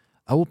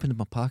 I opened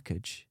my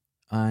package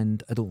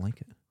and I don't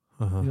like it.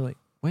 Uh-huh. You're like,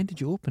 when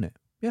did you open it?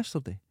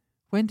 Yesterday.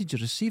 When did you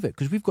receive it?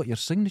 Because we've got your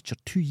signature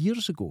 2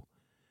 years ago.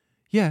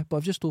 Yeah, but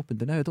I've just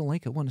opened it now. I don't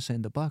like it. I want to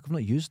send it back. I've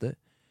not used it.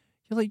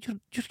 You're like, you're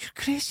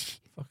crazy.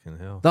 Fucking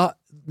hell. That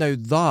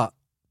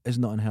is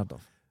not unheard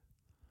of.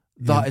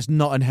 That is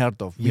not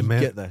unheard of. We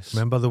get this.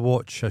 Remember the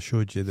watch I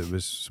showed you that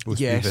was supposed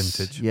to be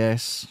vintage?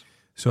 Yes.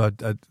 So I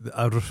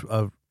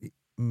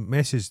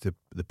messaged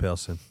the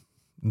person,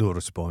 no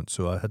response.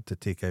 So I had to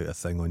take out a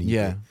thing on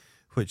eBay,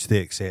 which they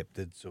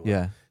accepted. So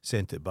I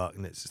sent it back,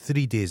 and it's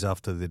 3 days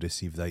after they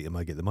received the item,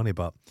 I get the money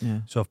back.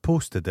 Yeah. So I've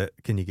posted it.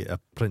 I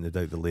printed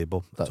out the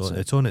label. That's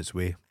It's on its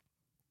way.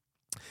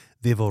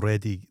 They've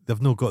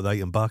not got the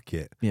item back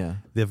yet. Yeah.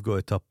 They've got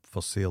it up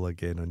for sale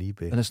again on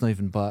eBay. And it's not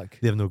even back.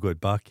 They've not got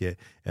it back yet.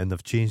 And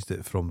they've changed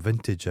it from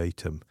vintage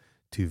item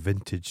to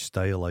vintage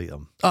style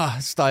item.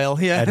 Style,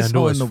 yeah. And I It's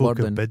know not in the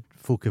wording.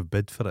 folk have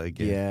bid for it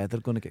again. Yeah, they're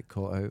going to get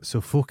caught out.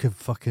 So folk have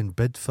fucking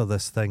bid for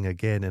this thing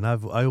again. And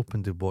I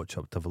opened the watch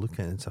up to have a look at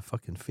it, and it's a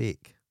fucking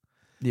fake.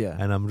 Yeah.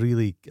 And I'm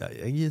really,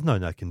 there's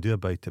nothing I can do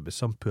about it, but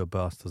some poor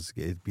bastards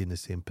get to be in the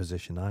same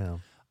position I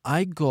am.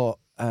 I got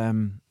a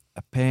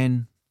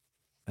pen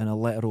and a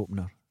letter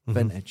opener.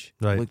 Vintage.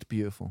 Right. Looked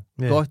beautiful.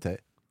 Yeah. Got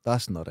it.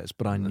 That's not it. It's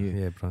brand new.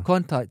 Yeah, bro.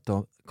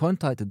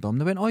 Contacted them.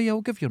 They went, oh yeah,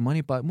 we'll give your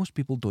money back. Most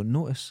people don't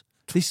notice.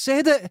 They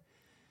said it.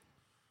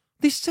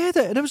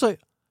 And I was like,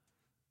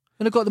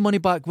 and I got the money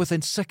back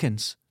within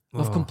seconds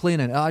of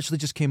complaining. It actually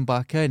just came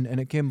back in, and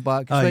it came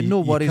back. I said,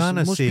 no worries. You can't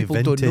most say people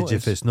vintage don't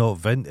notice. if it's not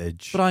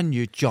vintage. Brand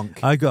new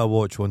junk. I got a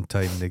watch one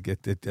time, and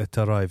it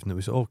arrived, and it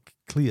was all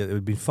clear. It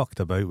had been fucked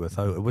about with.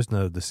 It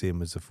wasn't the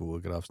same as the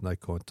photographs, and I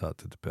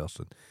contacted the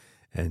person,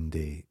 and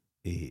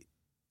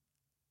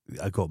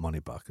I got money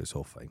back. It's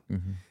all fine.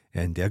 Mm-hmm.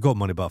 And I got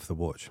money back for the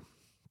watch.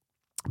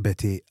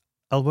 But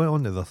I went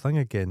on to the thing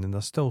again, and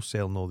they're still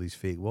selling all these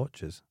fake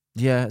watches.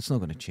 Yeah, it's not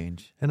going to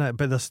change.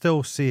 But they're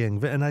still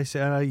saying, and I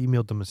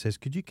emailed them and says,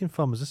 could you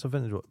confirm, is this a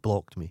vintage watch?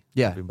 Blocked me.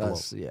 Yeah,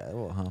 blocked.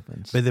 what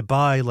happens. But they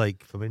buy,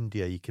 like, from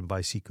India, you can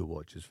buy Seiko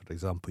watches, for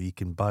example. You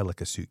can buy,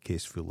 like, a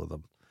suitcase full of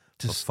them.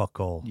 Just fuck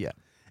all. Yeah.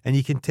 And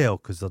you can tell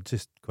because they're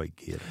just quite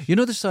garish. You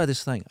know the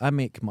saddest thing? I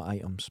make my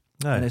items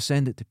and I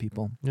send it to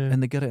people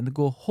and they get it and they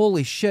go,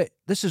 holy shit,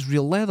 this is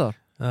real leather.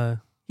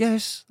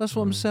 Yes, that's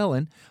what I'm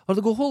selling. Or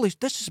they go, holy,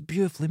 this is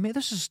beautifully made.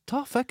 This is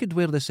tough. I could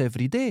wear this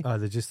every day.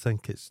 They just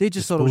think it's They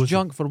just thought it was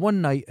junk for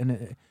one night.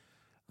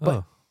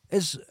 But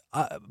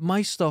Oh.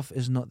 my stuff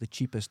is not the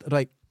cheapest.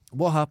 Right,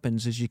 what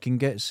happens is you can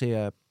get, say,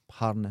 a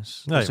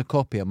harness. Right. It's a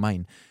copy of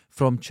mine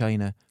from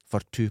China for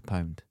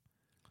 £2.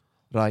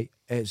 Right,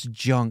 it's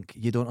junk.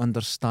 You don't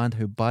understand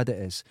how bad it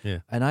is.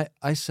 Yeah. And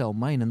I sell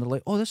mine, and they're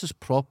like, "Oh, this is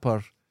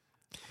proper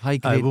high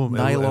grade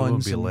nylons." It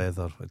won't be and,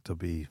 leather. It'll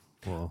be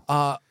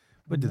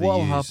What do they will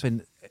use?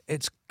 happen?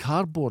 It's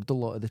cardboard a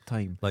lot of the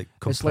time. Like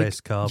It's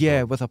compressed cardboard.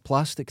 Yeah, with a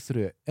plastic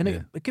through it, and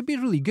Yeah. it could be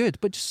really good.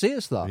 But just say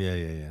it's that.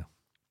 Yeah.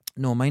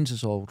 No, mine's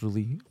is all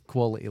really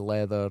quality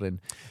leather,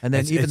 and then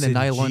It's even the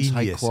nylon's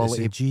high ingenious.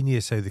 quality. It's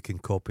ingenious how they can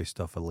copy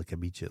stuff like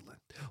immediately.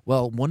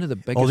 Well, one of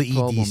the All the biggest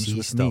problems EDC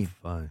with stuff. me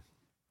Aye.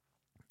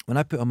 when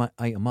I put an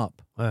item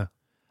up, Yeah.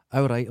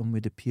 our item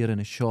would appear in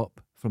a shop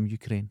from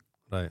Ukraine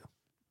Right.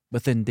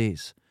 within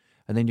days.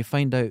 And then you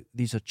find out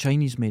these are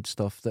Chinese-made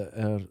stuff that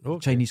are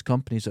Chinese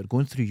companies that are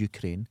going through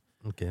Ukraine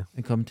Okay.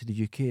 and come to the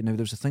UK. Now,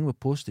 there's a thing with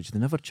postage. They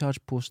never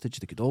charge postage.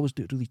 They could always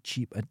do it really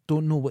cheap. I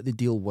don't know what the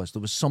deal was.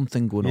 There was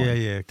something going on.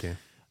 Yeah, okay.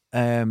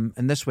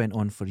 And this went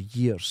on for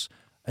years.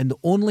 And the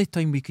only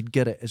time we could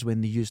get it is when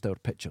they used our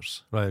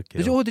pictures. Right,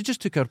 okay. They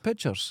just took our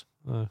pictures.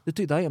 They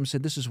took the item and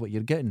said, this is what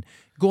you're getting.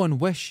 Go on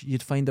Wish,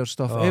 you'd find our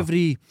stuff.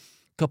 Every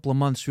couple of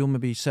months, we'll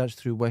maybe search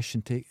through Wish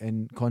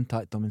and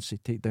contact them and say,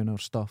 take down our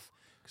stuff.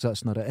 Because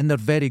that's not it. And they're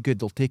very good.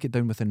 They'll take it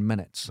down within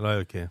minutes. Right,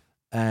 okay.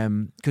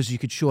 Because you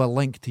could show a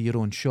link to your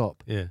own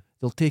shop. Yeah.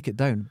 They'll take it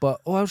down. But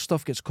our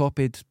stuff gets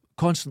copied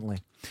constantly.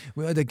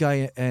 We had a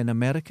guy in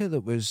America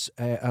that was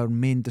our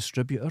main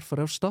distributor for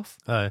our stuff.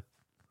 Aye.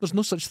 There's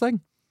no such thing.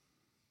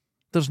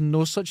 There's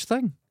no such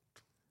thing.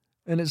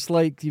 And it's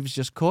like he was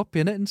just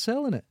copying it and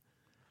selling it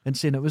and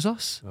saying it was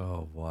us.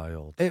 Oh,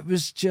 wild. It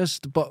was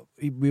just, but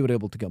we were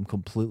able to get him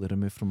completely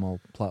removed from all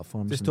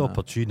platforms. Just and that.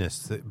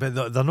 opportunists.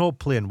 But they're not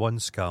playing one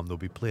scam. They'll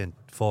be playing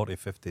 40,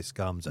 50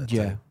 scams at a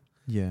time.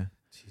 Yeah.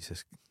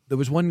 Jesus. There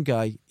was one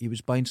guy, he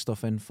was buying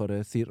stuff in for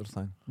a theatre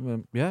thing.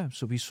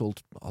 So we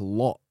sold a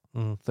lot,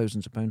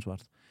 thousands of pounds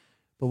worth.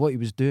 But what he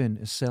was doing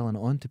is selling it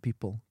on to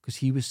people because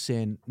he was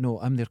saying, no,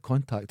 I'm their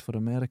contact for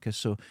America,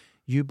 so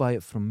you buy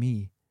it from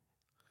me.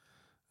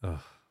 Ugh.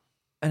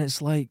 And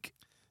it's like...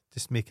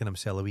 Just making him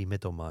sell a wee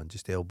middleman,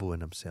 just elbowing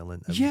him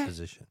selling every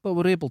position. But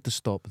we're able to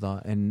stop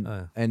that.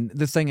 And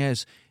the thing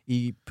is,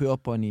 he put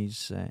up on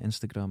his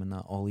Instagram and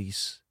that all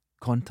his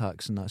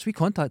contacts and that. So we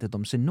contacted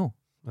them saying, no,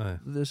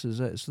 this is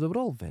it. So they were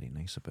all very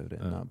nice about it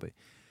and that. But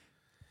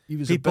he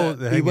was the he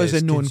thing was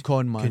is, a known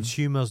con man.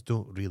 Consumers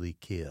don't really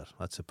care.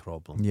 That's a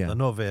problem. Yeah. They're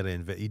not very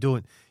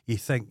You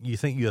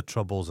think your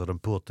troubles are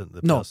important.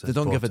 To the No, person they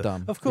don't bought give a it.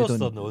 damn. Of course they they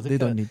don't, know. They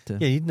don't need to.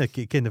 Yeah, you know,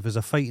 kind of, if there's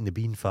a fight in the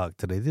bean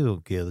factory, they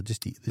don't care. They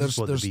just eat. They just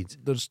want the beans.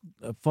 There's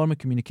a form of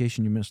communication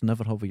you must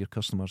never have with your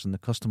customers, and the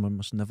customer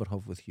must never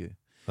have with you.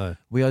 Aye.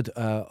 We had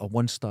a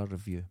 1-star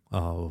review.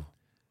 Oh.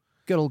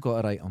 Girl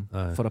got her item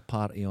Aye. for a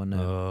party on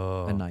a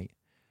Oh. night.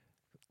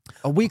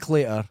 A week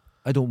later,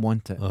 I don't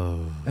want it.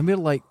 Oh. And we're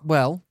like,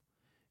 well,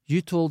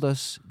 you told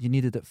us you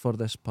needed it for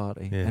this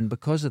party. Yeah. And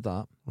because of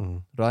that,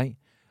 Mm. right?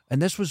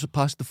 And this was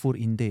past the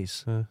 14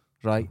 days, Yeah.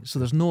 right? So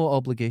there's no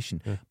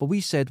obligation. Yeah. But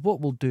we said, what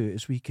we'll do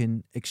is we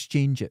can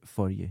exchange it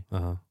for you,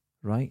 Uh-huh.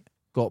 right?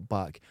 Got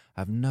back.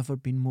 I've never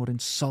been more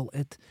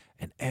insulted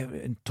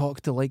and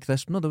talked to like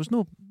this. No, there was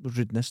no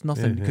rudeness,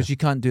 nothing, Yeah, because you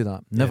can't do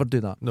that. Never do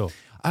that. No.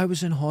 I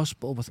was in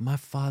hospital with my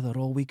father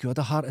all week who had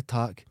a heart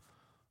attack.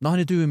 Nothing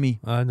to do with me.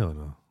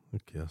 No. Who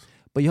cares?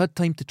 But you had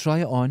time to try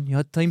it on. You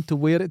had time to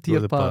wear it to Go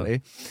your to the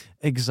party.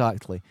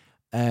 Exactly.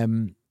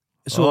 And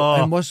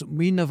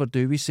we never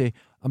do. We say,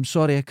 I'm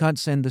sorry, I can't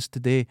send this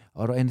today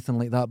or anything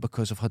like that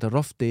because I've had a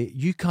rough day.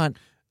 You can't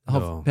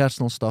have No.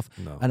 personal stuff.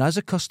 No. And as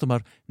a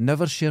customer,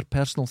 never share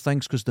personal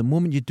things because the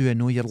moment you do, I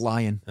know you're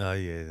lying.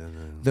 Yeah.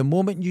 No. The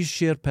moment you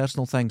share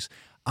personal things.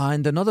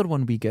 And another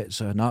one we get, is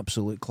an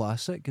absolute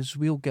classic, is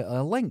we'll get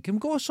a link. And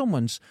go,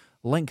 someone's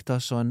linked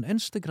us on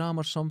Instagram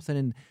or something,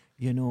 and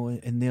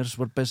and there's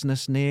our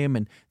business name,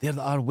 and there they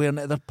are wearing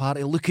it at their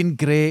party, looking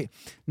great.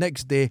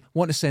 Next day,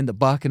 want to send it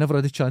back, and never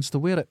had a chance to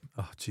wear it.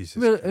 Oh,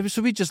 Jesus.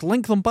 So we just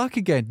link them back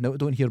again. No, we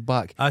don't hear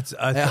back. It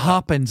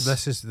happens.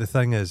 This is the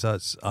thing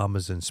that's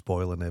Amazon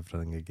spoiling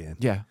everything again.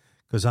 Yeah.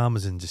 Because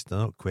Amazon they're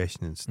not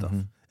questioning stuff.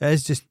 Mhm. It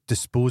is just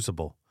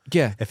disposable.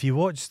 Yeah. If you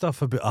watch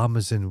stuff about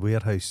Amazon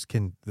warehouse,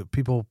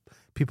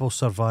 people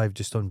survive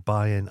just on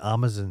buying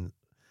Amazon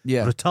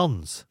Yeah.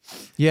 returns,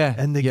 Yeah.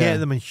 and they get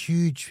them in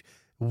huge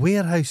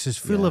warehouses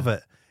full Yeah. of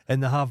it,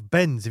 and they have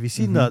bins. Have you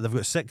seen that? They've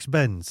got 6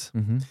 bins,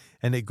 Mm-hmm.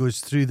 and it goes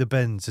through the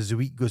bins as the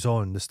week goes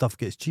on. The stuff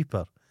gets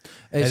cheaper,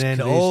 It's and then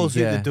crazy, it all's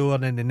yeah. out the door,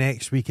 and then the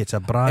next week it's a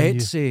brand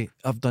Etsy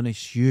have done a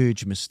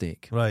huge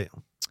mistake. new. Right.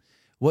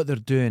 What they're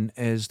doing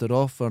is they're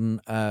offering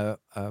a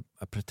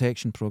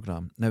protection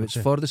program. Now, it's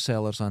Okay. for the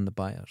sellers and the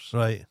buyers,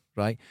 Right.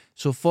 right?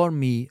 So for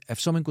me, if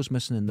someone goes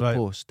missing in the Right.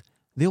 post,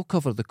 they'll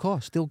cover the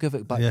cost. They'll give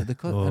it back Yeah. to the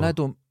customer. And Oh. I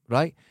don't,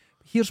 right?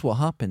 Here's what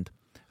happened.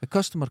 A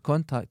customer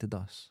contacted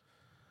us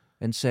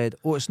and said,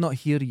 oh, it's not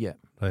here yet,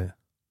 Right.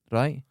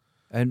 right?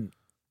 And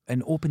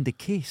opened the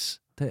case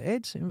to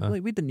Etsy. And we're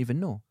like, we didn't even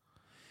know.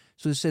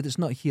 So they said it's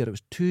not here. It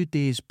was 2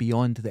 days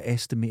beyond the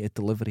estimated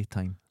delivery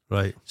time.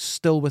 Right.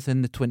 Still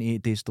within the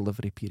 28 days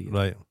delivery period.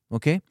 Right.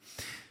 Okay?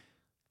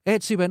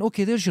 Etsy went,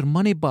 okay, there's your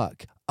money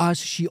back, as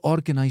she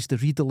organised the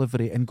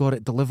redelivery and got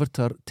it delivered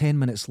to her 10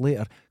 minutes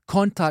later,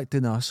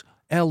 contacting us,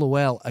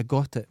 LOL, I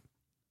got it.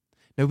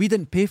 Now, we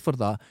didn't pay for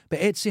that, but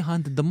Etsy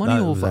handed the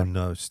money over.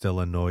 No, still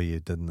annoy you,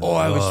 didn't it? Oh,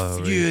 I was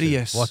right.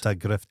 furious. What a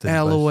grifting.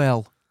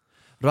 LOL.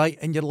 Right?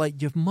 And you're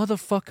like, you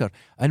motherfucker.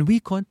 And we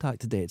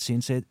contacted Etsy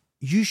and said,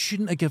 you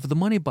shouldn't have given the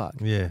money back.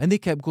 Yeah. And they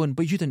kept going,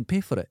 but you didn't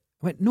pay for it.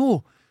 I went,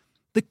 no.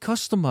 The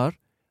customer,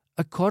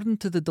 according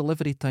to the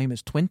delivery time,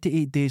 it's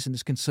 28 days and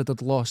it's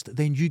considered lost.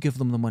 Then you give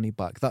them the money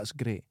back. That's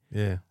great.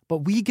 Yeah. But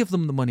we give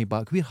them the money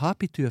back. We're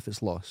happy to if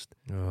it's lost.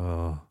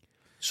 Oh.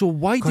 So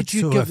why God, did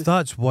you so give... if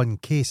that's one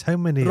case, how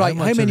many? Right,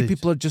 much how are many they-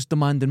 people are just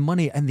demanding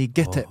money and they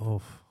get it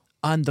Oh.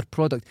 and their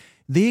product?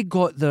 They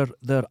got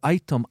their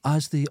item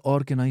as they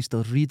organised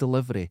their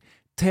redelivery.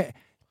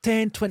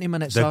 10, 20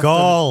 minutes The after...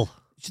 gall.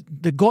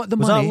 They got the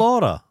Was money. that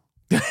Laura?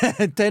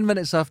 10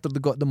 minutes after they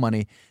got the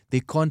money, they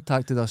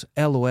contacted us.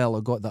 LOL, I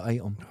got the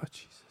item. Oh,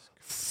 Jesus.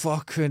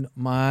 Fucking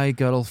my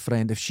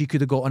girlfriend, if she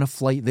could have got on a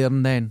flight there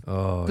and then.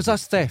 Oh. Because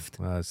that's theft.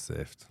 That's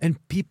theft.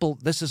 And people,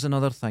 this is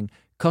another thing.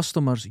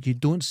 Customers, you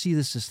don't see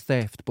this as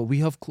theft, but we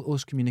have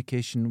close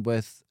communication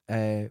with,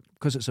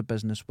 because it's a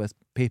business, with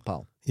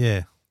PayPal.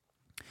 Yeah.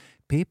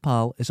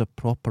 PayPal is a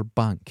proper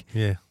bank.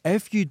 Yeah.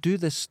 If you do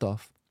this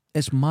stuff,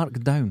 it's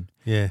marked down.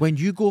 Yeah. When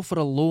you go for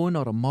a loan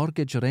or a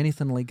mortgage or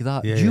anything like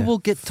that, Yeah, you yeah. will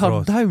get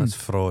Fraud. turned down. That's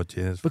fraud,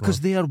 yeah. It's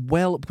Because they are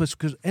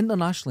because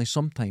internationally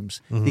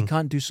sometimes they Mhm.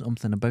 can't do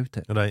something about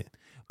it. fraud. Right.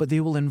 But they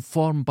will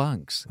inform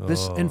banks.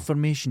 This Oh.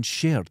 information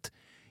shared,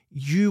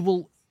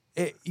 you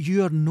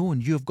are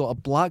known. You have got a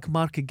black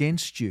mark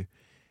against you.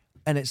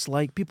 And it's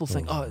like people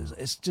think,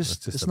 it's just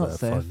It's just it's a not bit of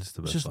theft. fun, just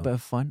a bit It's of just a fun. bit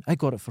of fun. I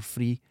got it for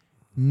free.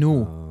 No,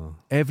 Oh.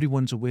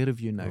 everyone's aware of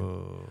you now.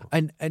 Oh.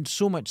 And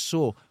so much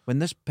so, when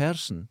this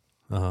person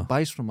Uh-huh.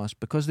 buys from us,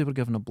 because they were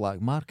given a black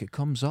mark, it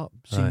comes up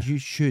saying Aye. you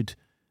should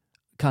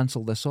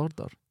cancel this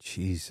order.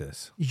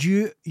 Jesus.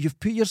 You've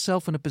put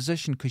yourself in a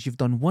position because you've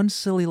done one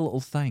silly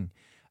little thing,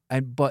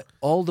 but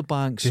all the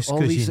banks, Just all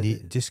because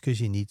these,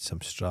 you need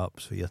some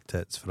straps for your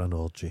tits for an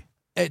orgy.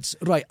 it's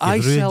right. You've I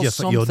ruined sell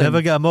something. You'll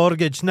never get a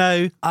mortgage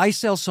now. I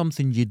sell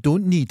something you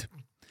don't need.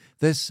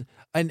 This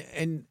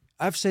and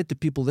I've said to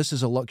people, this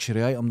is a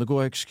luxury item. They go,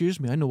 excuse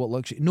me, I know what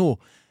luxury. No,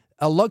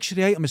 a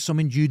luxury item is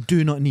something you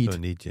do not need,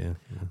 Don't need you.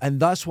 and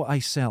that's what I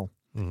sell.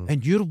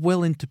 and you're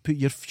willing to put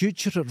your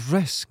future at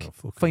risk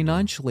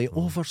financially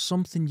over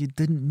something you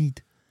didn't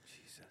need.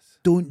 Jesus.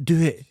 Don't do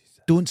it.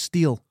 Don't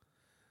steal.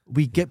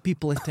 We get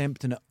people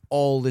attempting it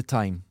all the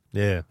time.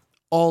 Yeah.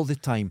 All the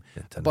time.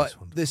 Yeah, But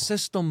the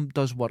system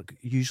does work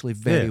usually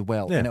very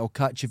well, yeah. and it'll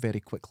catch you very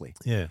quickly.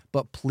 Yeah.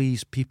 But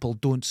please, people,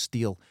 don't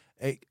steal.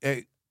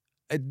 It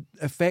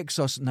affects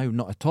us now,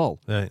 not at all,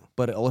 Right.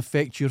 but it'll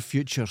affect your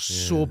future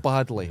so Yeah,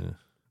 badly. yeah.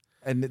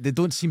 And they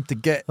don't seem to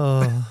get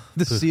Oh,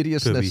 the poor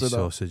seriousness wee of it.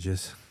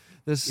 sausages.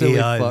 The silly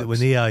AI, fucks.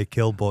 when AI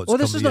kill bots Oh,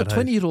 this come is to not your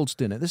house. 20-year-olds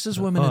doing it. This is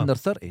women in their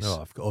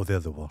 30s. Oh, they're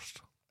the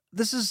worst.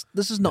 This is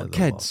They're not the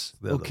kids. worst.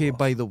 They're the Okay, worst.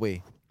 by the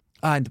way.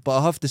 But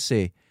I have to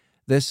say,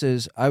 this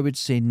is, I would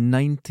say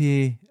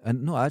 90,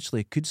 and no,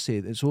 actually I could say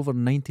it's over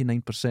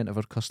 99% of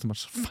our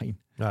customers are fine.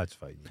 That's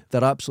fine.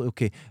 They're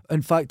absolutely okay.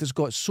 In fact, it's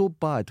got so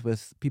bad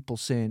with people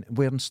saying,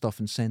 wearing stuff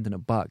and sending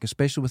it back,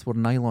 especially with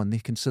nylon. They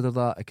consider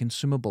that a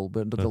consumable,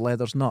 but the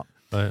leather's not.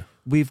 Right.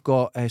 We've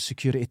got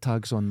security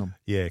tags on them.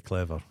 Yeah,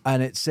 clever.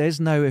 And it says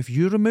now, if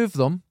you remove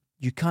them,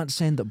 you can't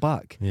send it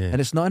back. Yeah.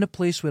 And it's not in a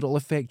place where it'll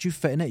affect you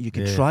fitting it. You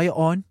can Yeah. try it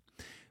on,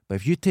 but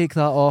if you take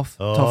that off,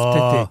 tough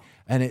titty,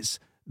 and it's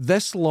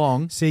this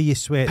long, Say you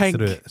sweat Pink.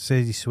 through it.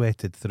 Say you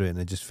sweated through it and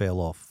it just fell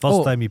off.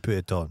 First time you put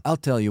it on. I'll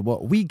tell you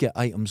what, we get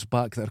items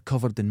back that are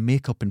covered in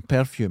makeup and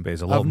perfume. But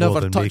it's a lot I've more never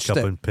than touched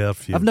makeup it. and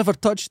perfume. I've never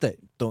touched it.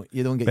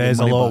 You don't get But your it's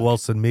a money lot back.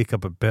 worse than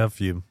makeup and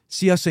perfume.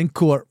 See us in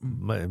court.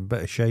 A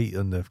bit of shite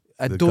on the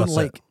I the don't gusset.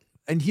 like.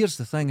 And here's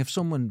the thing: if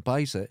someone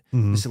buys it,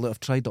 Mhm. they say, "Look, I've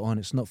tried it on.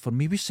 It's not for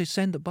me." We say,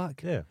 "Send it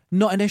back." Yeah.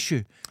 Not an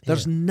issue.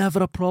 There's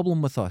never a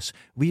problem with us.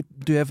 We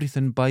do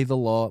everything by the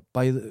law.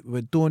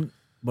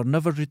 We're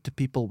never rude to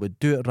people. We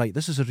do it right.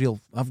 This is a real.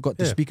 I've got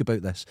to Yeah. speak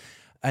about this,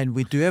 and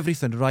we do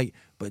everything right.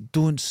 But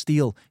don't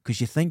steal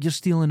because you think you're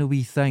stealing a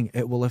wee thing.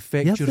 It will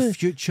affect your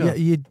future.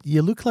 Yeah,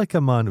 you look like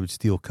a man who would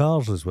steal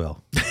cars as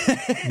well.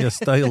 You're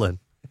styling.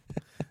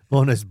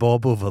 Honest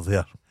Bob over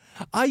there.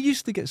 I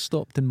used to get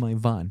stopped in my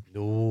van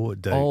No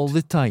doubt. all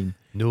the time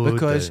no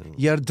because doubt.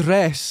 you're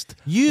dressed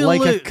You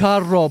like a look-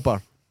 car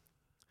robber.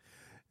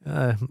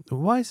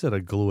 Why is there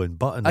a glowing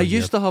button? I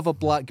used to have a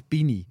black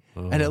beanie,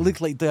 and it looked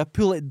like, do I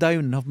pull it down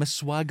and have my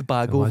swag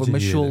bag over my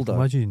shoulder?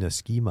 Imagine a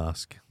ski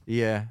mask.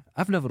 Yeah,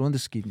 I've never owned a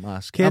ski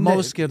mask. Ken, I'm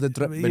always scared of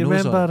dripping my You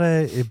nose remember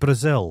on.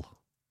 Brazil?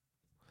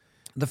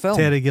 The film?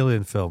 Terry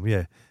Gilliam film,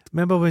 yeah.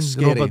 Remember when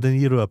Scary. Robert De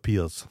Niro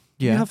appears?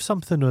 Yeah. You have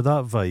something with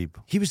that vibe.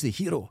 He was the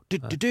hero.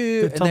 Get And turned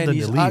then into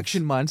he's leaves.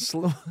 action man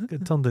slow.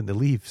 Get turned into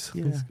leaves.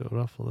 Yeah. It's got a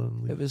ruffle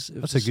on It leaves.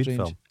 was That's a good strange.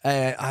 film.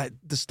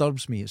 It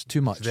disturbs me. It's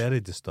too much. It's very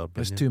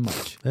disturbing. It's yeah. too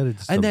much. Very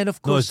disturbing. And then, of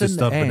Not as course, in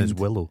the disturbing as end,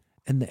 Willow.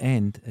 in the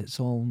end, it's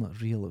all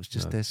not real. It was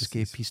just No, to it's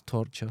escape just- his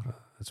torture.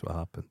 That's what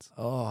happens.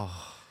 Oh.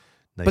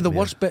 But the Nightmare.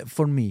 worst bit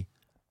for me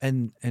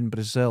in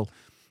Brazil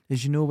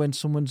is, when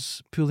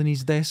someone's pulling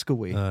his desk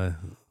away.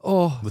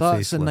 Oh, The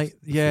that's a facelift- night.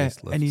 the Yeah,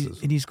 facelift and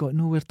is- he's got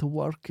nowhere to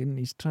work, and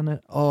he's trying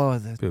to.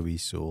 Poor wee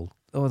soul.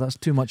 That's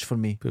too much for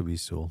me. Poor wee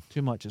soul.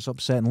 Too much. It's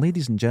upsetting,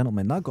 ladies and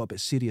gentlemen. That got a bit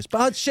serious,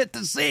 but I had shit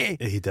to say.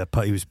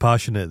 He was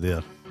passionate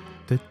there.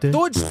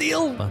 Don't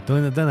steal.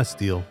 Don't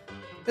steal.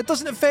 It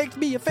doesn't affect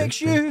me. It affects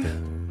you.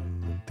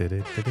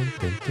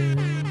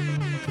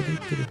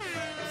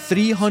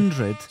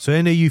 300. So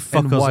any of you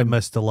fuckers one. that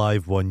missed the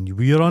live one,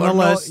 you're on We're a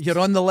not- list. You're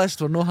on the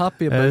list. We're not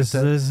happy about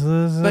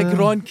it. Big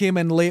Ron came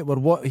in late.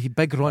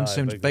 Big Ron Aye,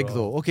 sounds Big big Ron.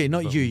 though. Okay,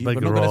 not you. Big We're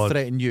not going to Ron.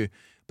 threaten you.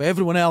 But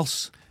everyone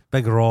else,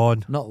 Big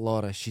Ron. not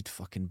Laura, she'd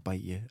fucking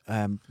bite you.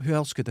 Who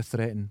else could have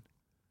threatened?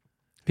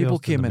 People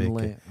else came didn't in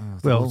make late.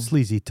 Well,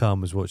 Sleazy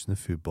Tom was watching the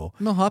football.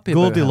 not happy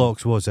about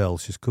Goldilocks was ill.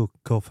 She's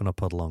coughing up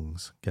her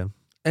lungs. Ken?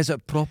 it. Is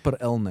it proper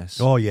illness?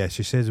 Oh, yeah.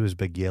 She says it was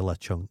big yellow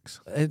chunks.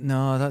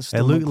 No, that's It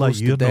still looked not like close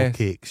to urinal death.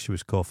 cakes she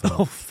was coughing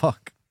Oh up.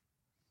 fuck!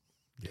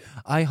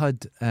 I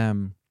had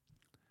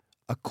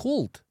a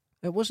cold.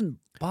 It wasn't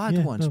bad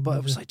Yeah, once, no, but it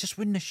maybe. was like just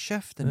wouldn't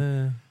shift,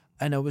 and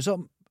I was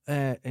up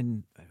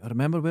in. I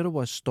remember where I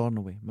was,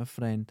 Stornoway. My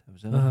friend. I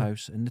was in the Uh-huh.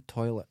 house in the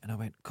toilet, and I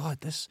went, God,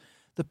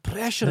 the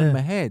pressure Yeah. in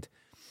my head,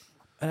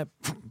 and it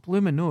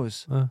blew my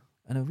nose, Uh,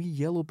 and a wee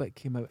yellow bit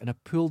came out, and I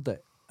pulled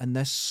it, and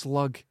this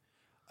slug,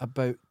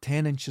 about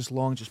 10 inches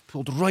long, just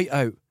pulled right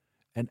out,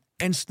 and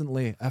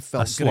instantly I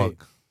felt a slug.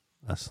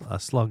 great. A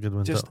slug had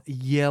went Just up.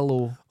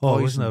 yellow Oh, it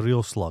poison. wasn't a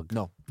real slug.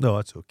 No. No,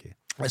 that's okay.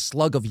 A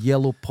slug of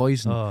yellow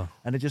poison, Oh,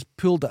 and I just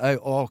pulled it out.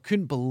 Oh, I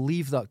couldn't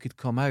believe that could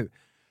come out,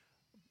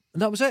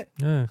 and that was it.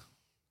 yeah.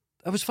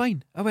 I was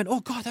fine. I went,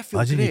 oh God, I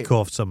feel Imagine great. you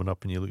coughed something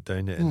up and you looked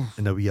down at it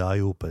and a wee eye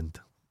opened.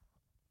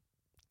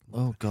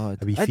 Oh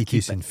God, A wee I'd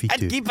fetus keep and it. fetu.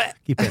 I'd keep it.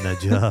 Keep it in a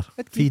jar.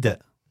 I'd keep Feed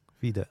it.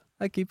 Feed it.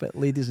 I keep it,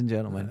 ladies and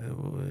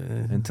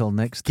gentlemen. Until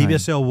next Keep time.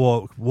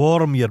 yourself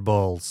warm your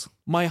balls.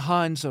 My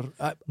hands are.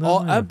 No,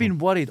 I've been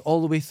worried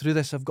all the way through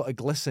this. I've got to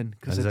glisten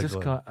because How's I it just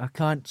going? can't. I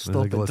can't How's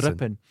stop it it glisten?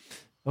 dripping.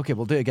 Okay,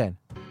 we'll do it again.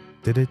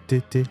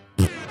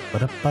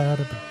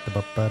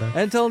 Wrap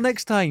Until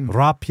next time.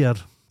 your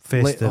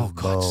festive Oh,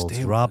 God, balls.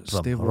 stay- Wrap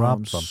stay them. warm. Wrap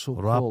them. So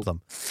Wrap cold.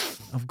 them.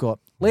 I've got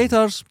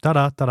laters.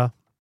 Ta-da, ta-da.